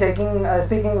I will be taking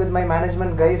speaking with my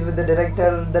management guys, with the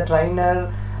director, the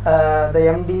trainer, the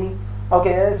MD.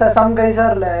 Okay, so some guys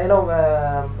are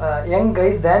young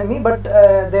guys than me, but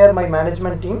they are my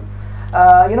management team.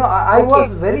 I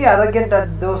was very arrogant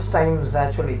at those times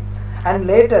actually. And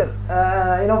later,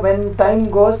 when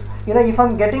time goes, if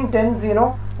I'm getting tense,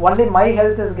 only my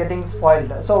health is getting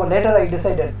spoiled. So later I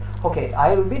decided, okay,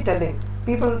 I will be telling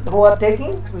people who are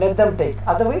taking, let them take.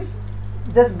 Otherwise,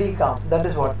 just be calm. That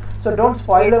is what. So don't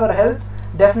spoil our health.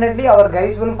 Definitely our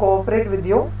guys will cooperate with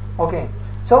you. Okay.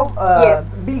 So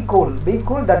be cool.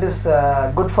 That is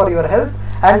good for your health.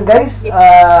 And guys,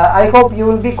 I hope you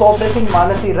will be cooperating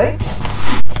Manasi, right?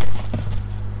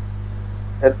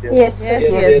 Yes.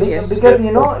 Because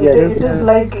it is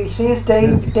like she is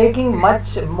taking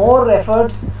much more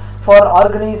efforts for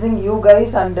organizing you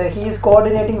guys, and he is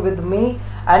coordinating with me,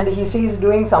 and she is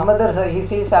doing some other.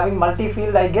 She is having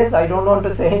multi-field. I guess I don't want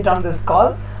to say it on this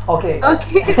call. Okay.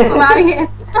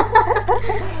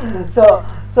 So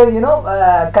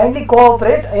kindly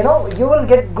cooperate. You will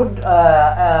get good.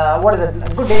 What is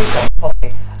it? Good income.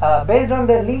 Okay. Based on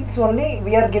the leads only,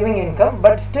 we are giving income,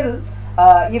 but still.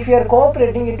 If you are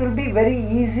cooperating, it will be very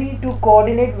easy to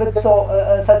coordinate with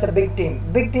such a big team.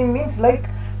 Big team means like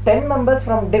 10 members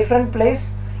from different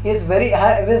place is very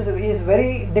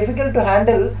difficult to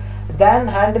handle than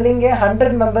handling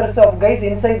 100 members of guys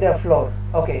inside the floor.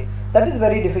 Okay, that is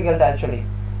very difficult actually.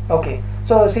 Okay,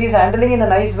 so she is handling in a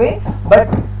nice way, but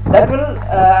that will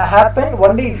happen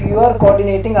only if you are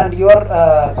coordinating and you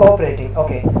are cooperating.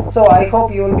 Okay, so I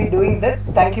hope you will be doing that.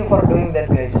 Thank you for doing that,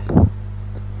 guys.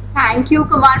 Thank you,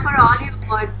 Kumar, for all your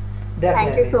words.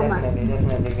 Thank you so much.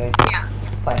 Definitely, guys. Yeah.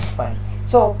 Fine.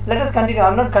 So let us continue.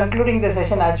 I'm not concluding the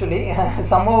session actually.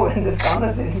 Somehow when this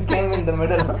conversation came in the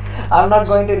middle, I'm not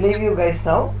going to leave you guys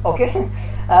now. Okay,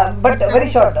 but very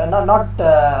short, not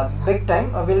big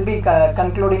time. We'll be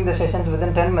concluding the sessions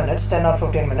within 10 minutes, 10 or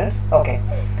 15 minutes. Okay.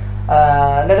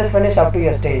 Let us finish up to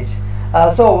your stage.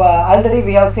 Already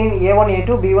we have seen A1,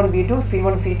 A2, B1, B2,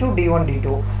 C1, C2, D1,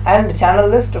 D2, and channel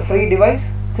list, free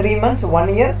device, 3 months,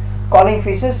 1 year, calling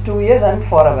features, 2 years, and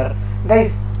forever.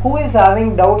 Guys, who is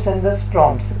having doubts in this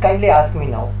prompts? Kindly ask me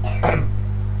now.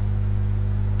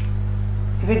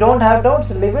 If you don't have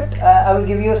doubts, leave it. I will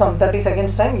give you some 30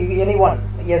 seconds time. Anyone?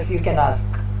 Yes, you can ask.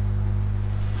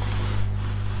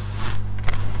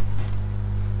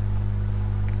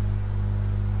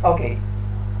 Okay.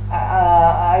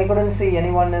 I couldn't see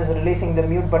anyone is releasing the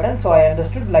mute button, so I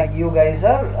understood like you guys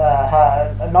are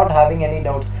not having any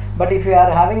doubts. But if you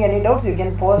are having any doubts, you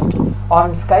can post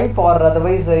on Skype, or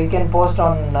otherwise you can post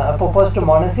on post to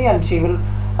Manasi, and she will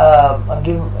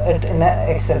give it in an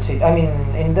Excel sheet. I mean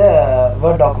in the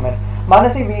Word document.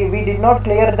 Manasi, we did not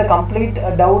clear the complete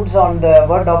doubts on the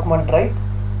Word document, right?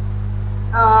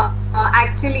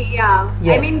 Actually, yeah.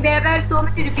 Yes. I mean, there were so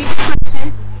many repeated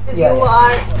questions because you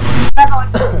have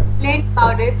already explained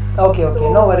about it. Okay,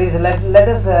 no worries. Let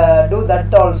us do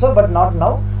that also, but not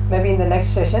now. Maybe in the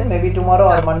next session, maybe tomorrow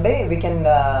or Monday, we can.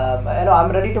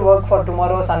 I'm ready to work for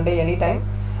tomorrow, Sunday, anytime.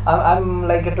 I'm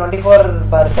like a 24/7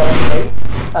 day,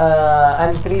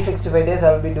 and 365 days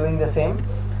I will be doing the same.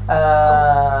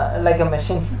 Like a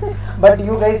machine. But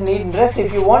you guys need rest.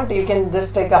 If you want, you can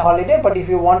just take a holiday, but if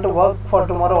you want to work for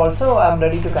tomorrow also, I'm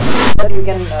ready to continue. But you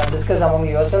can discuss among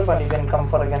yourself, and you can come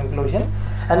for a conclusion.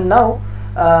 And now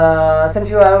since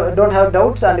you don't have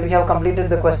doubts, and we have completed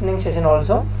the questioning session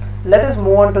also, let us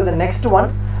move on to the next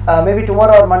one. Maybe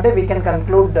tomorrow or Monday we can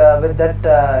conclude with that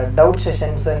doubt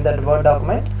sessions in that Word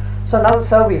document. So now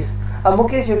service.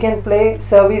 Mukesh, you can play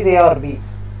service A or B.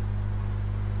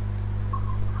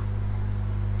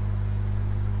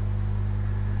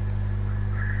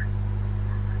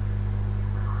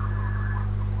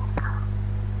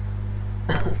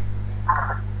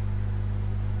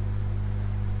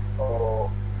 Oh,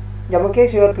 Yeah,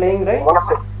 Mukesh, you are playing, right? 1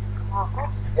 second.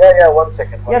 Yeah, 1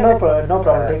 second. Yeah, no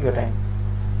problem. Take your time.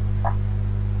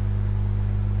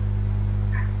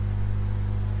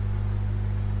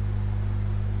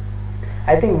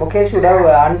 I think Mukesh should have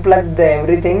unplugged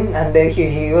everything, and he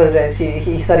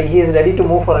is ready to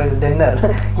move for his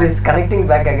dinner. He's connecting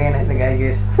back again, I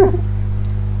guess.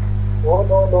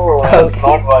 No, it's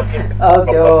not working.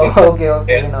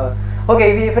 Okay. No.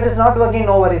 Okay, if it is not working,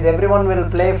 no worries. Everyone will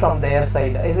play from their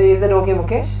side. Is that okay,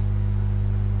 Mukesh?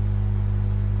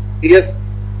 Yes.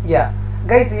 Yeah,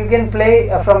 guys, you can play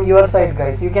from your side,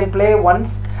 guys. You can play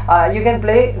once. You can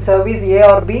play service A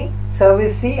or B,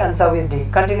 service C, and service D.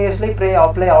 Continuously play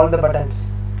all the buttons.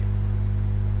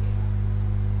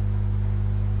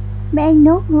 May I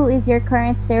know who is your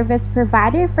current service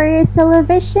provider for your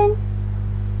television?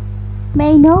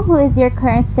 May I know who is your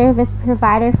current service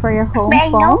provider for your home May I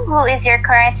know phone? who is your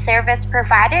current service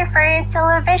provider for your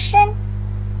television?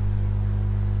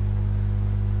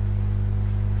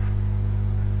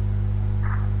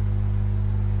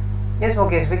 Yes,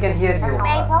 Mukesh, we can hear you. May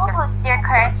I know who is your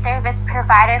current service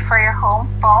provider for your home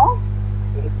phone?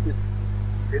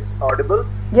 It's audible.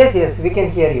 Yes, we can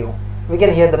hear you. We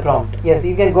can hear the prompt. Yes,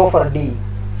 you can go for D,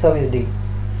 service D.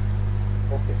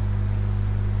 Okay.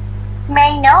 May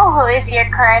I know who is your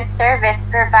current service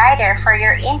provider for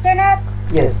your internet?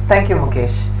 Yes, thank you,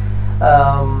 Mukesh.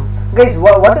 Guys,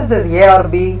 what is this A or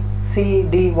B, C,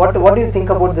 D? What do you think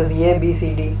about this A, B,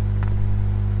 C, D?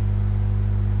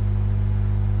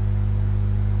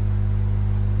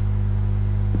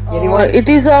 Anyone? It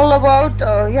is all about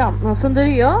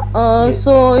Sundari. Yes.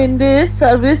 So in this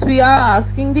service, we are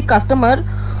asking the customer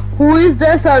who is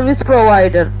the service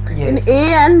provider. In Yes.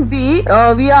 A and B,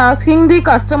 we are asking the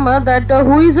customer that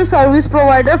who is the service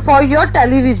provider for your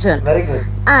television. Very good.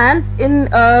 And in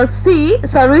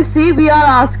service C, we are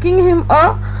asking him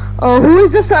who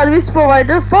is the service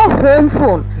provider for home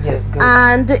phone. Yes, good.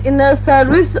 And in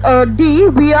service D,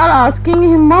 we are asking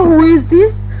him who is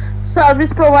this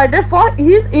service provider for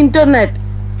his internet.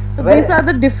 So Very- these are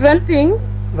the different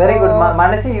things. Very good.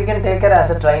 Manasi, you can take her as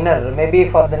a trainer, maybe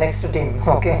for the next team.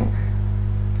 Okay.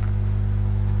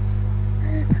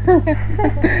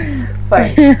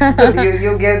 Fine. Good.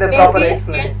 You gave the proper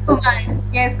explanation.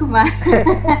 Yes, Kumar.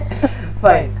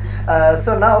 Fine.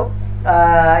 So now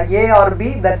A or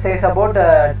B, that says about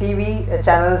TV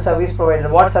channel service provider,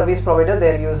 what service provider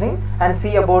they are using, and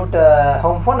C about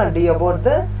home phone, and D about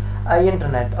the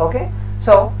internet. Okay.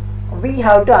 So we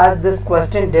have to ask this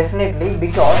question definitely,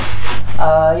 because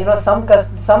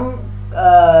some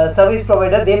service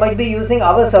provider, they might be using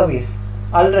our service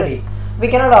already. We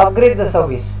cannot upgrade the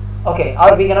service, okay,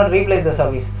 or we cannot replace the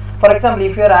service. For example,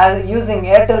 if you are using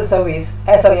Airtel service,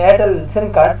 Airtel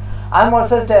SIM card, I am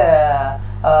also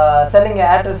selling a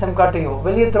Airtel SIM card to you.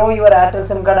 Will you throw your Airtel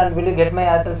SIM card and will you get my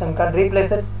Airtel SIM card?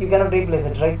 Replace it? You cannot replace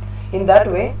it, right? In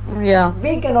that way, Yeah.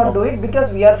 we cannot do it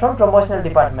because we are from promotional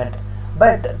department.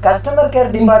 But customer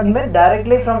care department,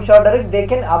 directly from Short Direct, they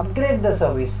can upgrade the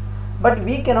service, but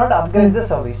we cannot upgrade the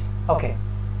service. Okay.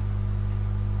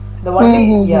 The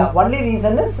only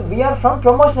reason is we are from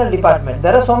promotional department.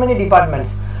 There are so many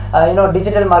departments,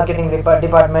 digital marketing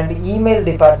department, email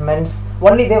departments.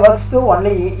 Only they works to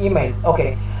only email.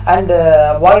 Okay, and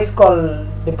voice call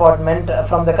department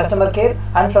from the customer care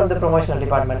and from the promotional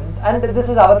department. And this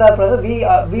is avatar process.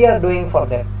 We are doing for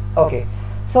them. Okay.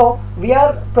 So we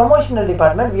are promotional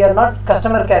department. We are not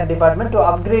customer care department to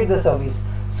upgrade the service.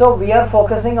 So we are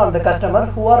focusing on the customer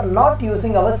who are not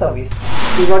using our service.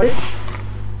 You got it?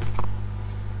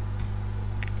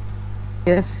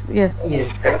 Yes. Yes.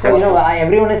 So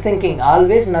everyone is thinking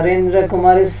always Narendra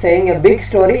Kumar is saying a big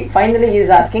story. Finally, he is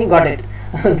asking, got it?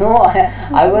 No,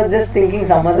 I was just thinking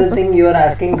some other thing. You are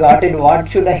asking, got it? What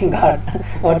should I got?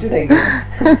 What should I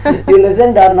get? You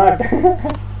listened or not?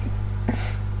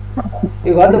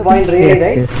 You got the point, really, Yes,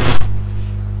 right?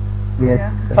 Yes.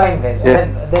 Fine, guys. Yes.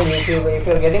 Then if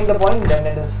you're getting the point, then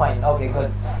it is fine. Okay,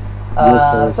 good. Yes,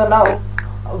 sir. So now,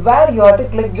 where you have to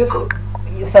click this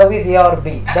service A or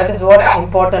B. That is what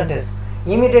important is.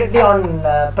 Immediately on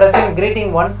pressing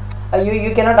greeting one,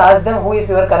 you cannot ask them who is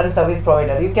your current service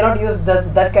provider. You cannot use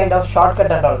that kind of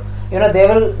shortcut and all. They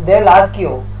will ask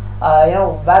you,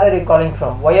 where are you calling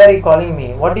from? Why are you calling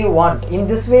me? What do you want? In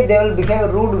this way, they will become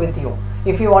rude with you.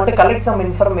 if you want to collect some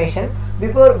information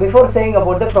before saying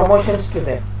about the promotions to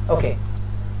them. Okay,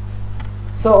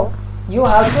 so you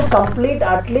have to complete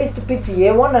at least pitch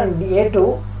A1 and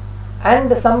A2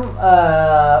 and some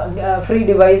free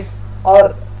device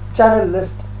or channel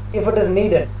list if it is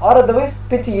needed, or otherwise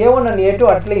pitch A1 and A2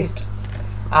 at least.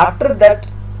 After that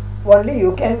only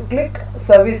you can click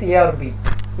service A or B.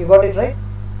 You got it right?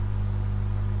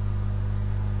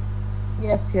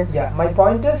 Yes, yes. Yeah, my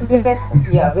point is, Yes.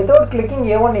 yeah, without clicking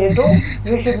A1, A2,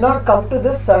 you should not come to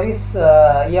this service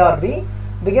A or B,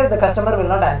 because the customer will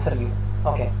not answer you.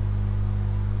 Okay.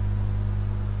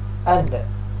 And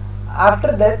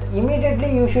after that,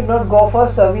 immediately you should not go for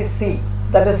service C,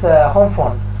 that is home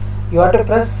phone. You have to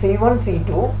press C1,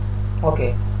 C2,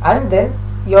 okay, and then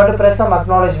you have to press some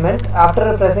acknowledgement.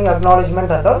 After pressing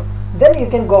acknowledgement and all, then you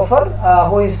can go for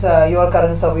who is your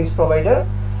current service provider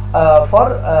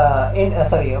for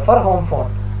home phone.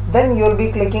 Then you will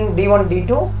be clicking D1,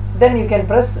 D2, then you can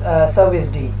press service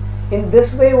D. In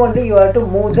this way only you have to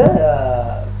move the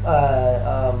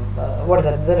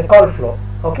the call flow.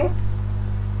 Okay.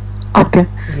 Okay.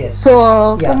 Yes.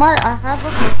 So, Yeah. Kumar, I have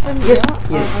a question Yes,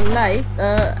 here.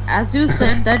 yes. As you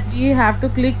said that we have to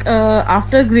click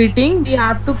after greeting, we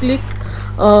have to click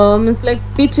means like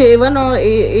pitch A1 or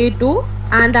A2,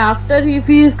 and after if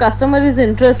his customer is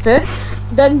interested,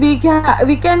 then we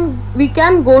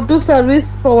can go to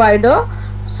service provider.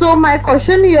 So my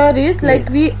question here is like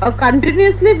we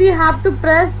continuously we have to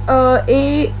press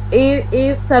a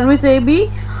service AB,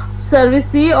 service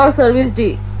C or service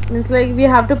D. It's like we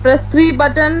have to press 3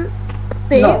 button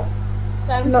same. No.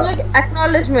 Times No. like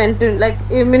acknowledgement, like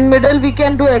in middle we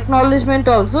can do acknowledgement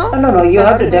also. No, you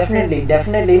have to Customer says-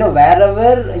 definitely,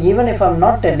 wherever, even if I'm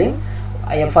not telling,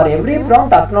 for every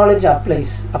prompt acknowledge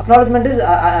applies. Acknowledgement is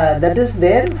that is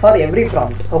there for every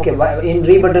prompt. Okay, in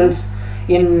rebuttals,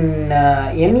 in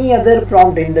any other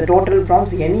prompt, in the total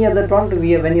prompts, any other prompt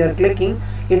when you are clicking,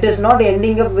 it is not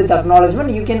ending up with acknowledgement.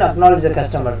 You can acknowledge the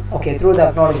customer, okay, through the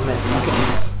acknowledgement. Okay.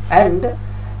 And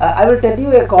I will tell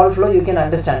you a call flow, you can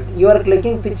understand. You are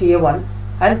clicking pitch A1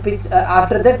 and pitch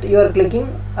after that you are clicking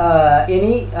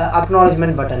any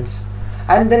acknowledgement buttons,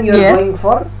 and then you are Yes. going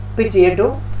for pitch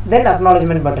A2, then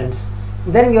acknowledgement buttons,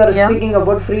 then you are speaking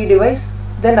about free device,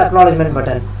 then acknowledgement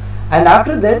button, and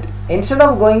after that instead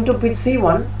of going to pitch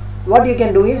C1, what you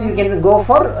can do is you can go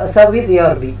for service A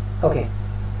or B. Okay.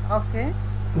 Okay.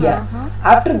 Yeah.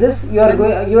 After this, you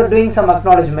are doing some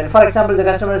acknowledgement. For example, the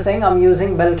customer is saying, "I'm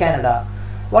using Bell Canada."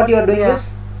 What you are doing is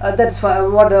that's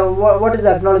fine. What is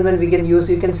the acknowledgement we can use?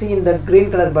 You can see in the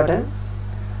green color button.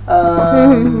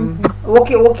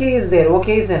 Okay is there.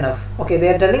 Okay is enough. Okay,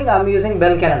 they are telling I'm using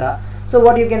Bell Canada. So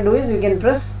what you can do is you can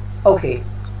press OK.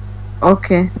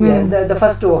 Okay. Yeah, the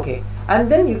first OK,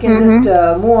 and then you can just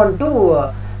move on to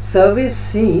service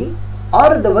C, or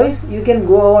otherwise you can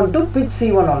go on to pitch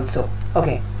C1 also.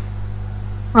 Okay.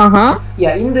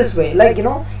 Yeah, in this way, like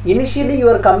initially you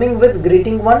are coming with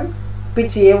greeting 1,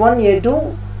 pitch A1,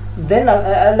 A2, then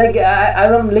I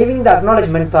am leaving the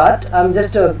acknowledgement part. I'm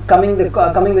just coming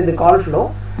with the call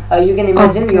flow. You can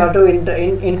imagine you have to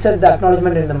insert the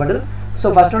acknowledgement in the middle.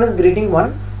 So first one is greeting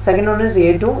 1, second one is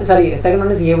A2, second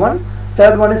one is A1,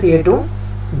 third one is A2.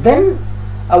 Then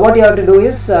what you have to do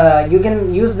is you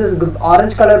can use this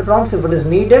orange color prompts if it is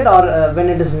needed, or when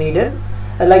it is needed,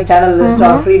 like channel list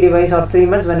or free device or 3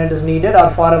 months when it is needed, or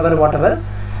forever, whatever.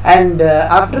 And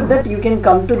after that you can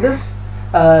come to this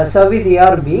service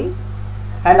ARB,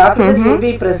 and after that you will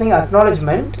be pressing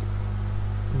acknowledgement.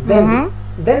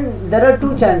 Then there are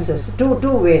two chances,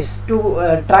 two ways to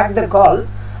track the call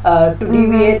to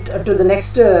deviate to the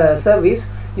next service.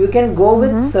 You can go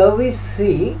with service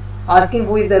C, asking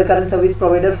who is their current service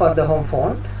provider for the home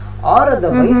phone, or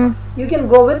otherwise you can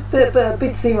go with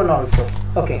pitch C1 also.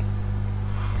 Okay.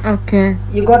 Okay.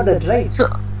 You got that right? So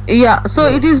yeah, so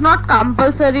it is not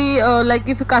compulsory. Like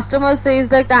if a customer says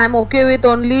that I'm okay with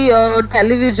only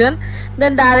television,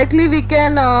 then directly we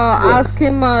can ask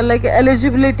him like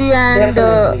eligibility and.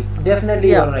 Definitely,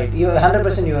 you are right. You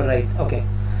 100% you are right. Okay.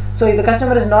 So if the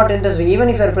customer is not interested, even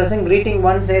if you are pressing greeting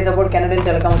 1 says about Canadian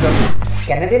Telecom Service,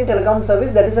 Canadian Telecom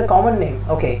Service, that is a common name.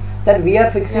 Okay, that we are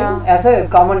fixing as a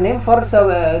common name for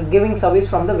giving service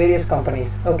from the various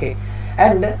companies. Okay,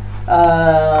 and.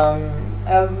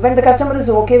 When the customer is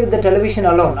okay with the television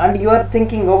alone, and you are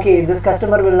thinking, okay, this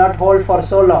customer will not hold for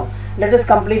so long, let us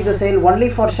complete the sale only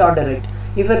for short direct.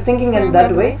 If you are thinking in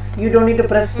that way, you don't need to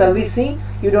press service C,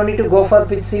 you don't need to go for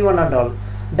pitch C1 and all.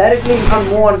 Directly you can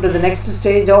move on to the next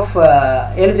stage of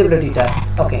eligibility tab.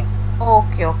 Okay.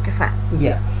 Okay, fine.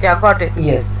 Yeah. Yeah, got it.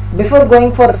 Yes. before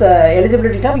going for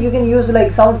eligibility tab, you can use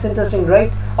like sounds interesting,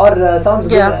 right? Or sounds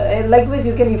good. Yeah. Likewise,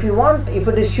 you can, if you want, if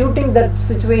it is shooting that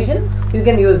situation, you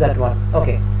can use that one.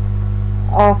 Okay.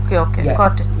 Okay, Yeah.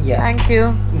 got it. Yeah. Thank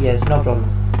you. Yes, no problem.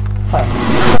 Fine.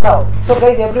 Now, so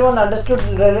guys, everyone understood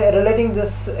relating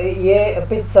this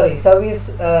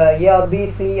service A or B,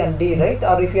 C and D, right?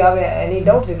 Or if you have any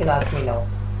doubts, you can ask me now.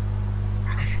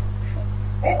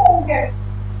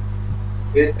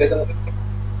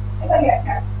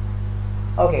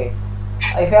 Okay.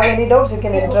 If you have any doubts, you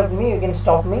can interrupt me, you can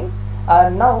stop me.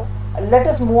 Now, let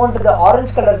us move on to the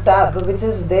orange color tab, which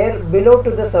is there below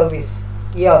to the service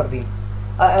A or B.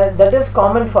 That is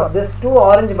common for this two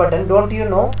orange button. Don't you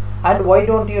know? And why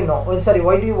don't you know?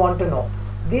 Why do you want to know?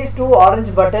 These two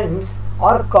orange buttons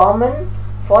are common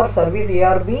for service A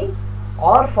or B,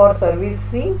 or for service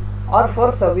C, or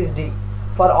for service D.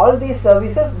 For all these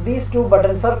services, these two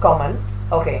buttons are common.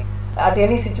 Okay. At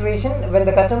any situation, when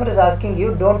the customer is asking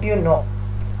you, don't you know?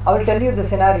 I will tell you the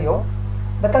scenario.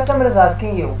 The customer is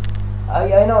asking you.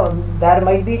 I know there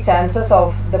might be chances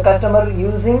of the customer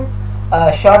using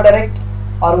Short Direct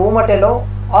or Umatello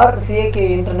or CAK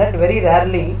internet very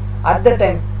rarely. At the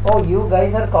time, oh, you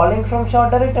guys are calling from Short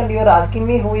Direct and you are asking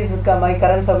me who is my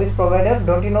current service provider.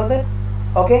 Don't you know that?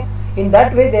 Okay. In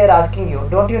that way, they are asking you.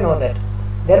 Don't you know that?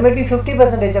 There may be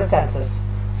 50% of chances.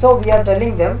 So we are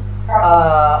telling them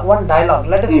one dialogue.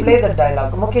 Let us play that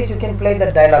dialogue. Mukesh, you can play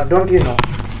that dialogue. Don't you know?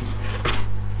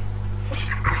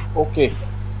 Okay.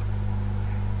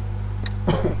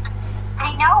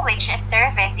 I know which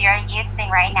service you're using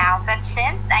right now, but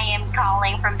since I am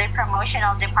calling from the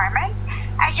promotional department,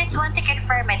 I just want to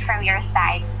confirm it from your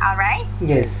side. Alright?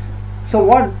 Yes. So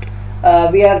what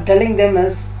we are telling them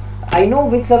is, I know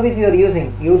which service you are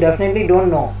using. You definitely don't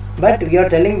know. But we are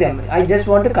telling them, I just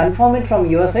want to confirm it from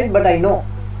your side, but I know.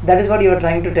 That is what you are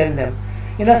trying to tell them.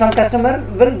 You know, some customer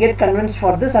will get convinced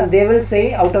for this and they will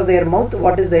say out of their mouth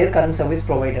what is their current service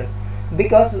provider.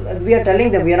 Because we are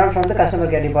telling them we are not from the customer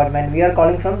care department, we are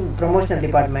calling from promotional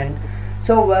department.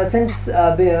 So since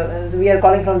we are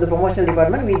calling from the promotional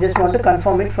department, we just want to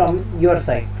confirm it from your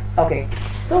side. Okay.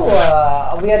 So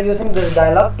we are using this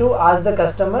dialogue to ask the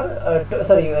customer,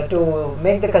 to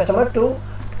make the customer to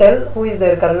tell who is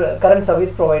their current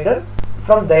service provider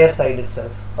from their side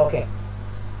itself. Okay.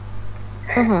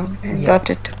 Yeah. Got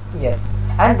it. Yes.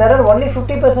 And there are only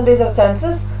 50% of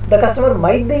chances the customer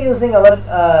might be using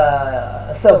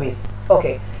our service.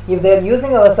 Okay. If they are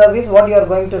using our service, what you are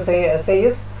going to say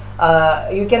is,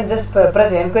 you can just press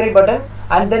the inquiry button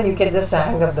and then you can just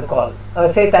hang up the call.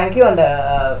 Say thank you and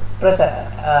press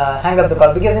hang up the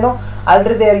call, because you know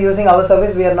already they are using our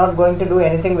service. We are not going to do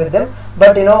anything with them.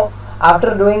 But you know,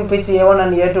 after doing pitch A1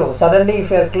 and A2, suddenly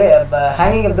if you are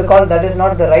hanging up the call, that is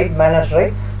not the right manners,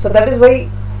 right? So that is why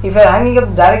if you are hanging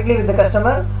up directly with the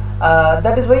customer,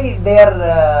 that is why they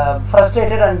are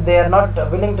frustrated and they are not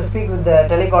willing to speak with the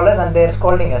telecallers and they are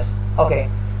scolding us. Okay.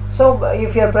 So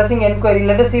if you are pressing enquiry,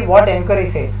 let us see what enquiry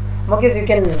says. Mukesh, you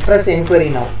can press enquiry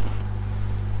now.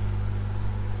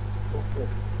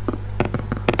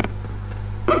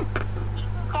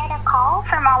 Get a call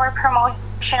from our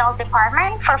promotional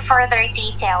department for further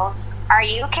details. Are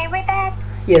you okay with that?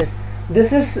 Yes.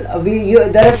 This is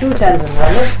there are two chances.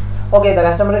 One is, okay, the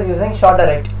customer is using Short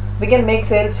Direct. We can make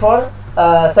sales for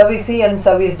service C and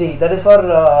service D. That is for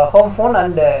home phone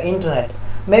and internet.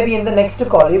 Maybe in the next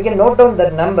call you can note down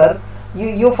that number.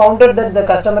 You found out that the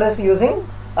customer is using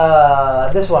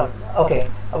this one. Okay,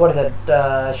 what is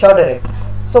that? Short Direct.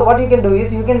 So what you can do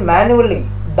is you can manually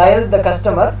dial the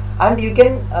customer and you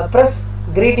can press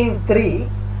greeting 3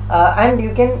 and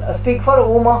you can speak for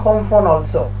Uma home phone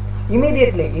also.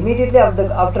 Immediately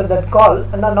after that call,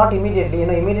 no, not immediately, you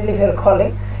know, immediately if you are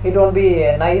calling, it won't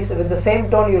be nice. With the same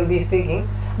tone you will be speaking.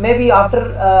 Maybe after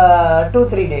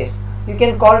 2-3 days, you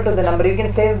can call to the number. You can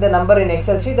save the number in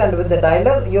Excel sheet, and with the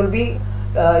dialer, you will be,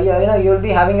 you will be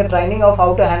having a training of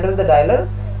how to handle the dialer.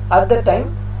 At that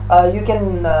time, you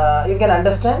can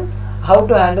understand how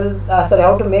to handle,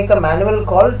 how to make a manual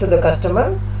call to the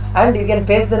customer, and you can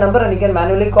paste the number and you can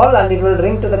manually call, and it will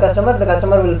ring to the customer. The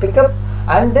customer will pick up,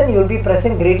 and then you will be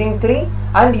pressing greeting 3,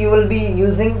 and you will be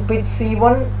using pitch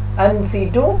C1 and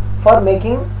C2 for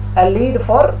making a lead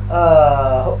for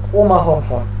Uma home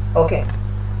phone. Okay.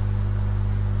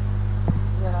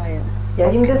 Yeah,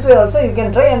 in this way also you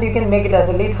can try and you can make it as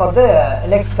a lead for the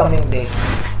next coming days.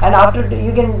 And after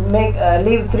you can make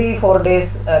leave 3-4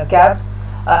 days gap,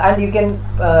 and you can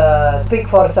speak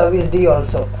for service D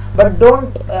also. But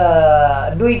don't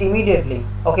do it immediately.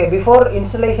 Okay, before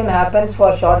installation happens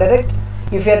for Short Direct,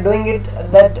 if you are doing it,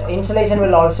 that installation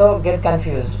will also get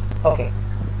confused. Okay.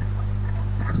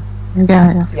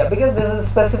 Yeah, because this is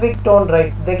specific tone,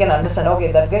 right? They can understand.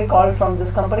 Okay, that guy called from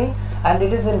this company, and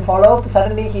it is in follow up.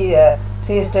 Suddenly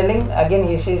she is telling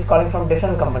again she is calling from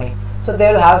different company. So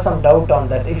they will have some doubt on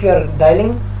that. If you are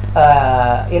dialing,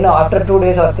 after 2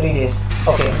 days or 3 days,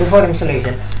 okay, before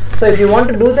installation. So if you want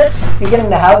to do that, you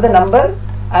can have the number.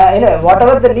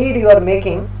 Whatever the lead you are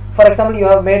making. For example, you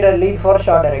have made a lead for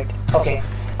Shaw Direct. Okay,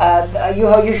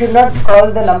 you should not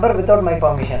call the number without my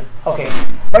permission. Okay,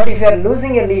 but if you are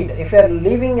losing a lead, if you are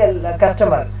leaving a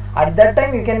customer, at that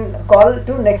time you can call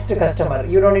to next customer.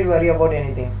 You don't need to worry about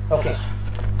anything. Okay.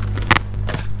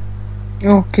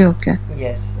 Okay.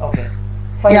 Yes. Okay.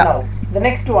 Fine. Yeah. Now the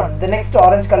next one, the next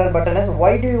orange color button is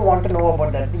why do you want to know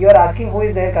about that? You are asking who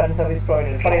is their current service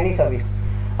provider for any service.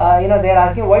 They are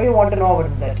asking why do you want to know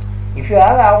about that? If you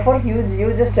have offers,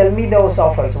 you just tell me those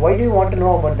offers. Why do you want to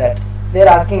know about that? They are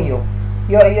asking you.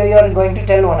 You are going to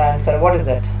tell one answer. What is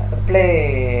that?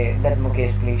 Play that,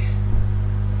 Mukesh, please.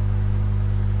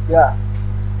 Yeah.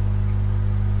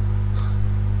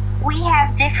 We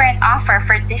have different offer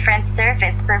for different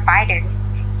service providers.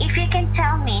 If you can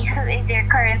tell me who is your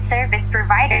current service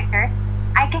provider,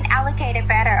 I can allocate a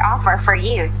better offer for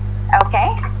you.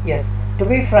 Okay? Yes. To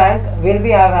be frank, we'll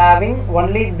be having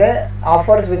only the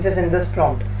offers which is in this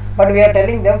prompt. But we are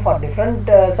telling them for different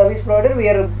service provider, we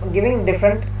are giving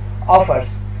different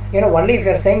offers. Only if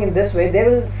you are saying in this way, they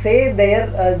will say they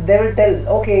will tell,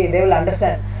 okay, they will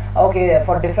understand. Okay,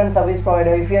 for different service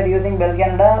provider, if you are using Bell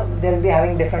Canada, they will be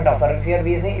having different offer. If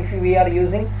we are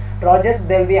using Rogers,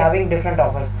 they will be having different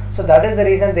offers. So that is the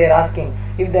reason they are asking.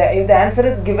 If the answer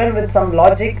is given with some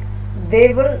logic,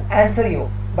 they will answer you,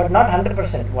 but not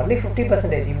 100%, only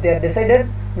 50%. If they are decided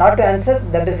not to answer,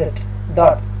 that is it.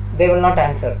 They will not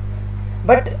answer.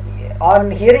 But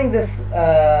on hearing this,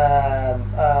 on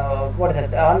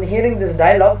hearing this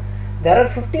dialogue, there are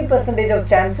 50% of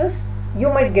chances you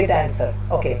might get answer.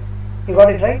 Okay, you got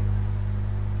it right.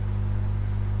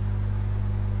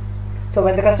 So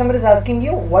when the customer is asking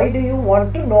you why do you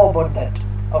want to know about that,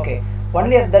 okay,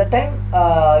 only at that time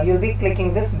you'll be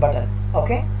clicking this button.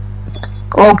 Okay.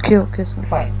 Okay, sir.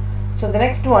 Fine. So the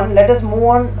next one, let us move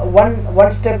on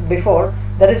one step before,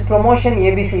 that is promotion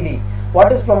ABCD.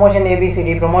 What is promotion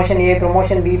ABCD? Promotion A,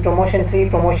 promotion B, promotion C,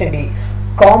 promotion D.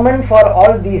 Common for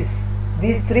all these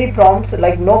three prompts,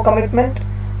 like no commitment,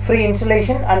 free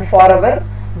installation, and forever.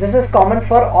 This is common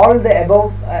for all the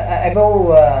above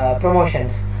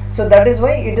promotions. So that is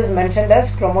why it is mentioned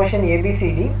as promotion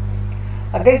ABCD.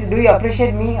 Guys, do you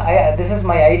appreciate me? This is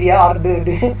my idea, or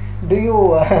do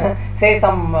you say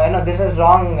some this is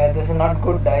wrong, this is not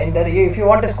good? If you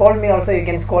want to scold me also, you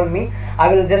can scold me.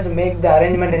 I will just make the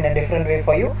arrangement in a different way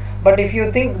for you. But if you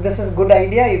think this is good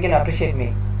idea, you can appreciate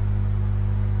me.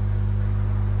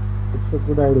 It's a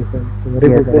good idea, sir.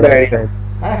 Yes, good idea.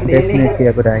 Really? Definitely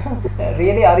a good idea.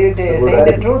 Really? Are you saying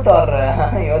the truth, or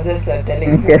you're just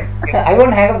telling? Yes. I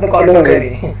won't hang up the call. No, Sorry.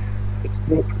 it's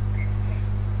true.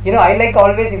 I like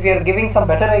always, if you are giving some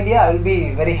better idea, I will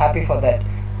be very happy for that.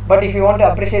 But if you want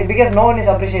to appreciate, because no one is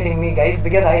appreciating me, guys,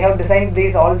 because I have designed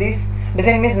all these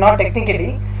design means not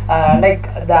technically, like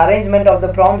the arrangement of the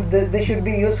prompts, this should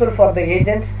be useful for the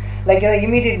agents. Like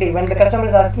immediately when the customer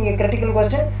is asking a critical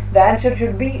question, the answer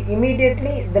should be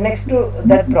immediately the next to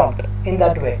that prompt, in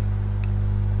that way.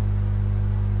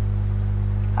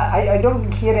 I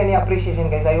don't hear any appreciation,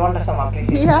 guys. I want some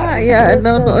appreciation. Yeah,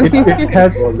 no. It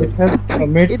has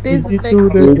made It is easy like- to You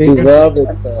the agent. deserve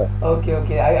it, sir.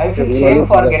 Okay. I feel shame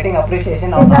for getting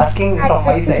appreciation on asking from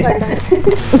my side.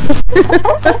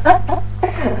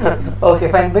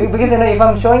 Okay, fine. Because if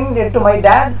I'm showing it to my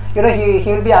dad,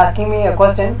 he will be asking me a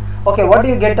question. Okay, what do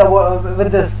you get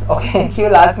with this? Okay, he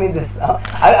will ask me this.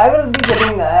 I will be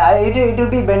getting. It will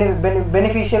be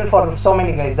beneficial for so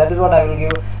many guys. That is what I will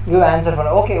give answer for.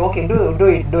 Okay, do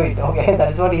it. Okay,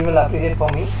 that is what he will appreciate for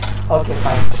me. Okay,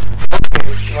 fine.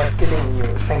 Okay, was killing you.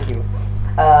 Thank you.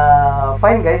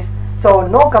 Fine, guys. So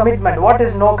no commitment. What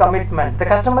is no commitment? The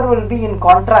customer will be in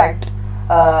contract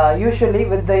usually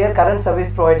with their current service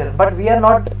provider, but we are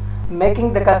not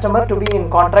making the customer to be in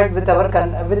contract with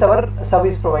our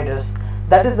service providers.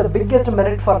 That is the biggest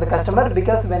merit for the customer,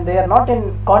 because when they are not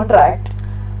in contract,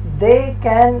 they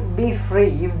can be free.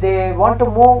 If they want to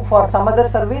move for some other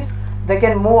service, they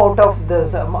can move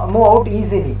out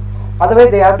easily.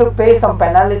 Otherwise, they have to pay some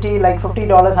penalty like $50,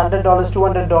 $100,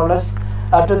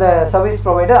 $200 to the service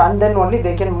provider, and then only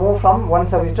they can move from one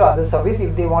service to other service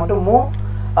if they want to move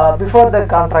before the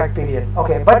contract period.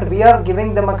 Okay, but we are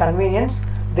giving them a convenience.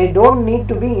 They don't need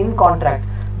to be in contract.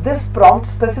 This prompt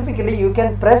specifically you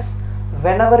can press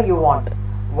whenever you want.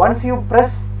 Once you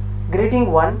press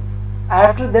greeting 1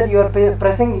 After that you are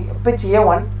pressing pitch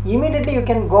A1, immediately you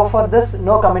can go for this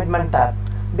no commitment tab,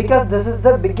 because this is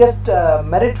the biggest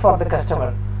merit for the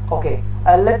customer. Okay,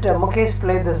 I'll let Mukesh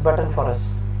play this button for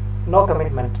us. No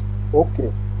commitment.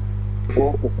 Okay.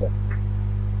 Okay, sir.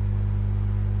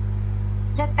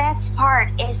 The best part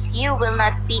is you will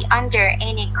not be under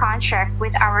any contract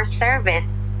with our service.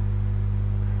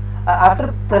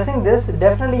 After pressing this,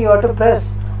 definitely you have to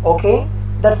press okay.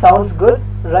 That sounds good,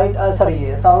 right?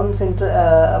 Sorry, sounds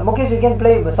Mukesh, you can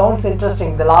play sounds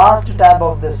interesting, the last tab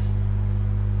of this.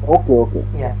 Okay, okay.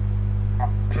 Yeah.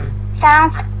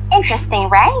 Sounds interesting,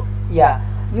 right? Yeah,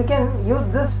 you can use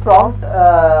this prompt,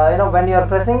 when you are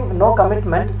pressing no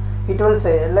commitment, it will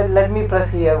say, let me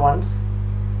press here once.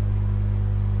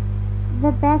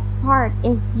 The best part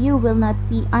is you will not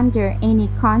be under any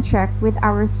contract with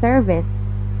our service.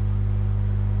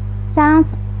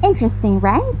 Sounds interesting,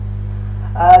 right?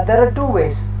 There are two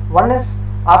ways. One is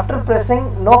after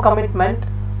pressing no commitment,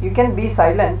 you can be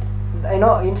silent.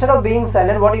 Instead of being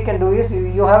silent, what you can do is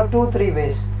you have 2-3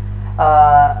 ways.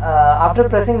 After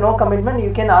pressing no commitment,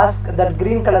 you can ask that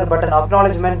green color button,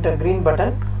 acknowledgement green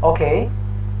button. Okay,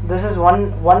 this is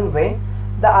one way.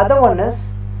 The other one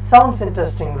is sounds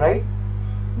interesting, right?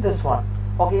 This one.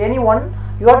 Okay, anyone,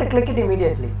 you have to click it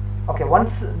immediately. Okay,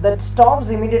 once that stops,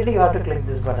 immediately you have to click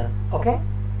this button. Okay.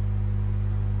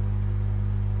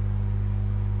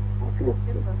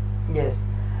 Yes,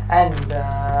 and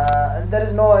there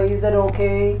is no is that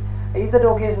okay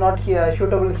is not here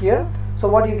suitable here. So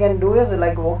what you can do is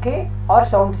like okay or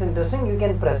sounds interesting, you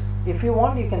can press. If you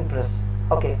want, you can press.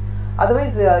 Okay,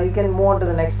 otherwise you can move on to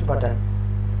the next button,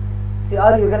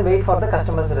 or you can wait for the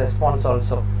customer's response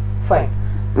also. Fine.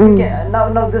 Okay,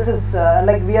 now this is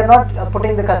like we are not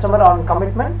putting the customer on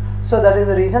commitment, so that is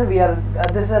the reason we are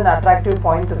this is an attractive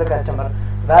point to the customer.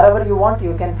 Wherever you want,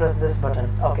 you can press this button.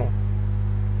 Okay.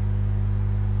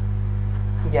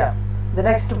 Yeah, the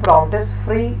next prompt is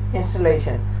free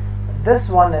installation. This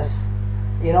one is,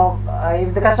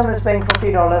 if the customer is paying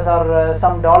 $50 or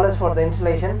some dollars for the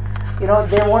installation,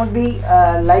 they won't be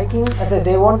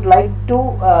they won't like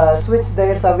to switch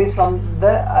their service from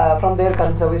their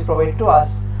current service provider to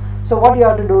us. So what you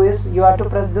have to do is you have to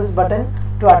press this button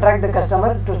to attract the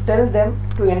customer, to tell them,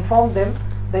 to inform them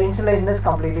the installation is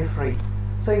completely free.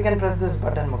 So you can press this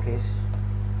button, Mukesh.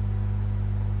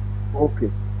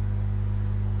 Okay.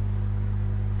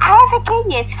 I have a good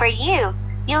news for you.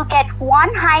 You'll get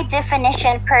one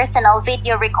high-definition personal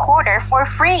video recorder for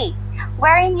free,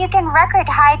 wherein you can record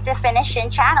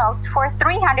high-definition channels for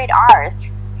 300 hours.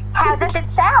 How does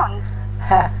it sound?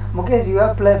 Mukesh, you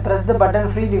have pressed the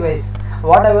button free device.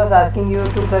 What I was asking you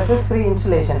to press is free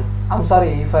installation. I'm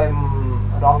sorry if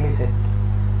I'm wrongly said.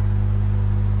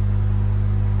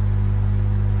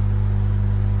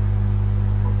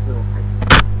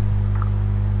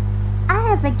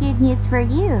 I have a good news for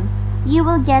you. You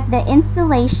will get the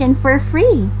installation for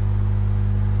free.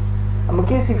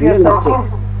 Mukesh, if you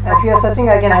are searching,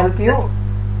 I can help you.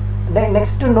 Then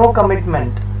next to no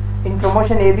commitment, in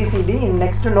promotion ABCD, in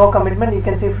next to no commitment, you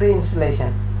can see free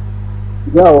installation.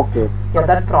 Yeah, okay. Yeah,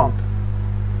 that prompt.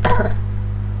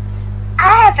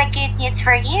 I have a good news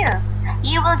for you.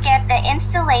 You will get the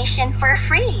installation for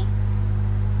free.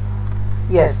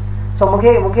 Yes. So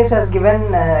Mukesh has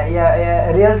given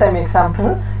a real-time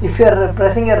example. If you are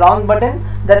pressing a wrong button,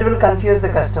 that will confuse the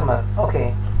customer.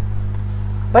 Okay.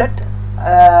 But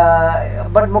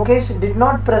Mukesh did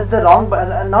not press the wrong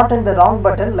not in the wrong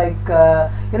button. Like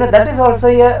that is also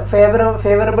a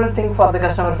favorable thing for the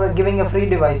customer for giving a free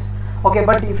device. Okay.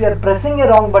 But if you are pressing a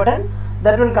wrong button,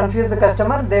 that will confuse the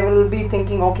customer. They will be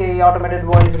thinking, okay, automated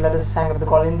voice, let us hang up the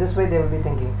call. In this way, they will be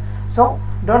thinking. So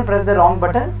don't press the wrong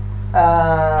button.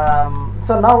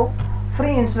 So now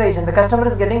free installation, the customer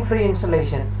is getting free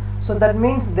installation, so that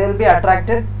means they will be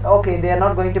attracted. Okay, they are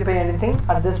not going to pay anything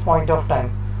at this point of time,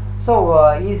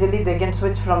 so easily they can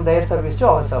switch from their service to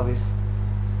our service.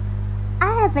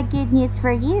 I have a good news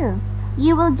for you.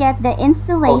 You will get the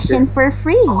installation for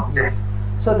free. Yes,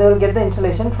 so they will get the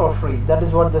installation for free. That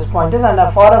is what this point is, and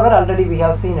forever already we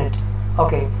have seen it.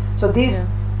 Okay, so these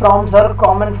prompts are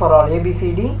common for all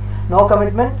ABCD, no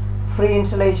commitment, free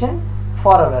installation,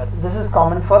 forever. This is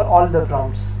common for all the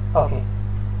prompts. Okay.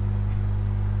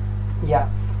 Yeah.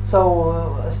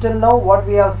 So still now what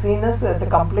we have seen is the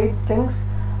complete things,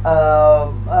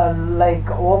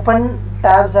 like open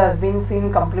tabs has been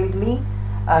seen completely.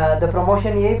 The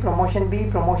promotion A, promotion B,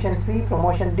 promotion C,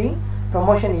 promotion D,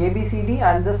 promotion ABCD,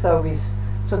 and the service.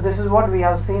 So this is what we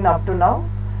have seen up to now,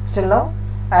 still now.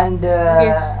 And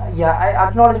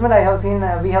acknowledgement I have seen,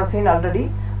 we have seen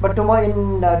already. But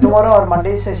tomorrow or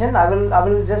Monday session, I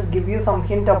will just give you some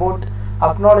hint about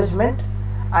acknowledgement,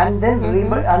 and then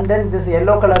and then this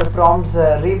yellow color prompts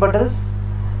rebuttals,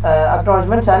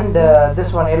 acknowledgements, and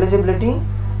this one eligibility,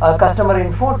 customer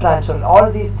info, transfer.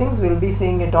 All these things we'll be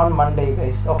seeing it on Monday,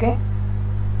 guys. Okay.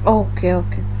 Okay.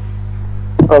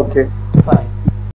 Okay. Fine.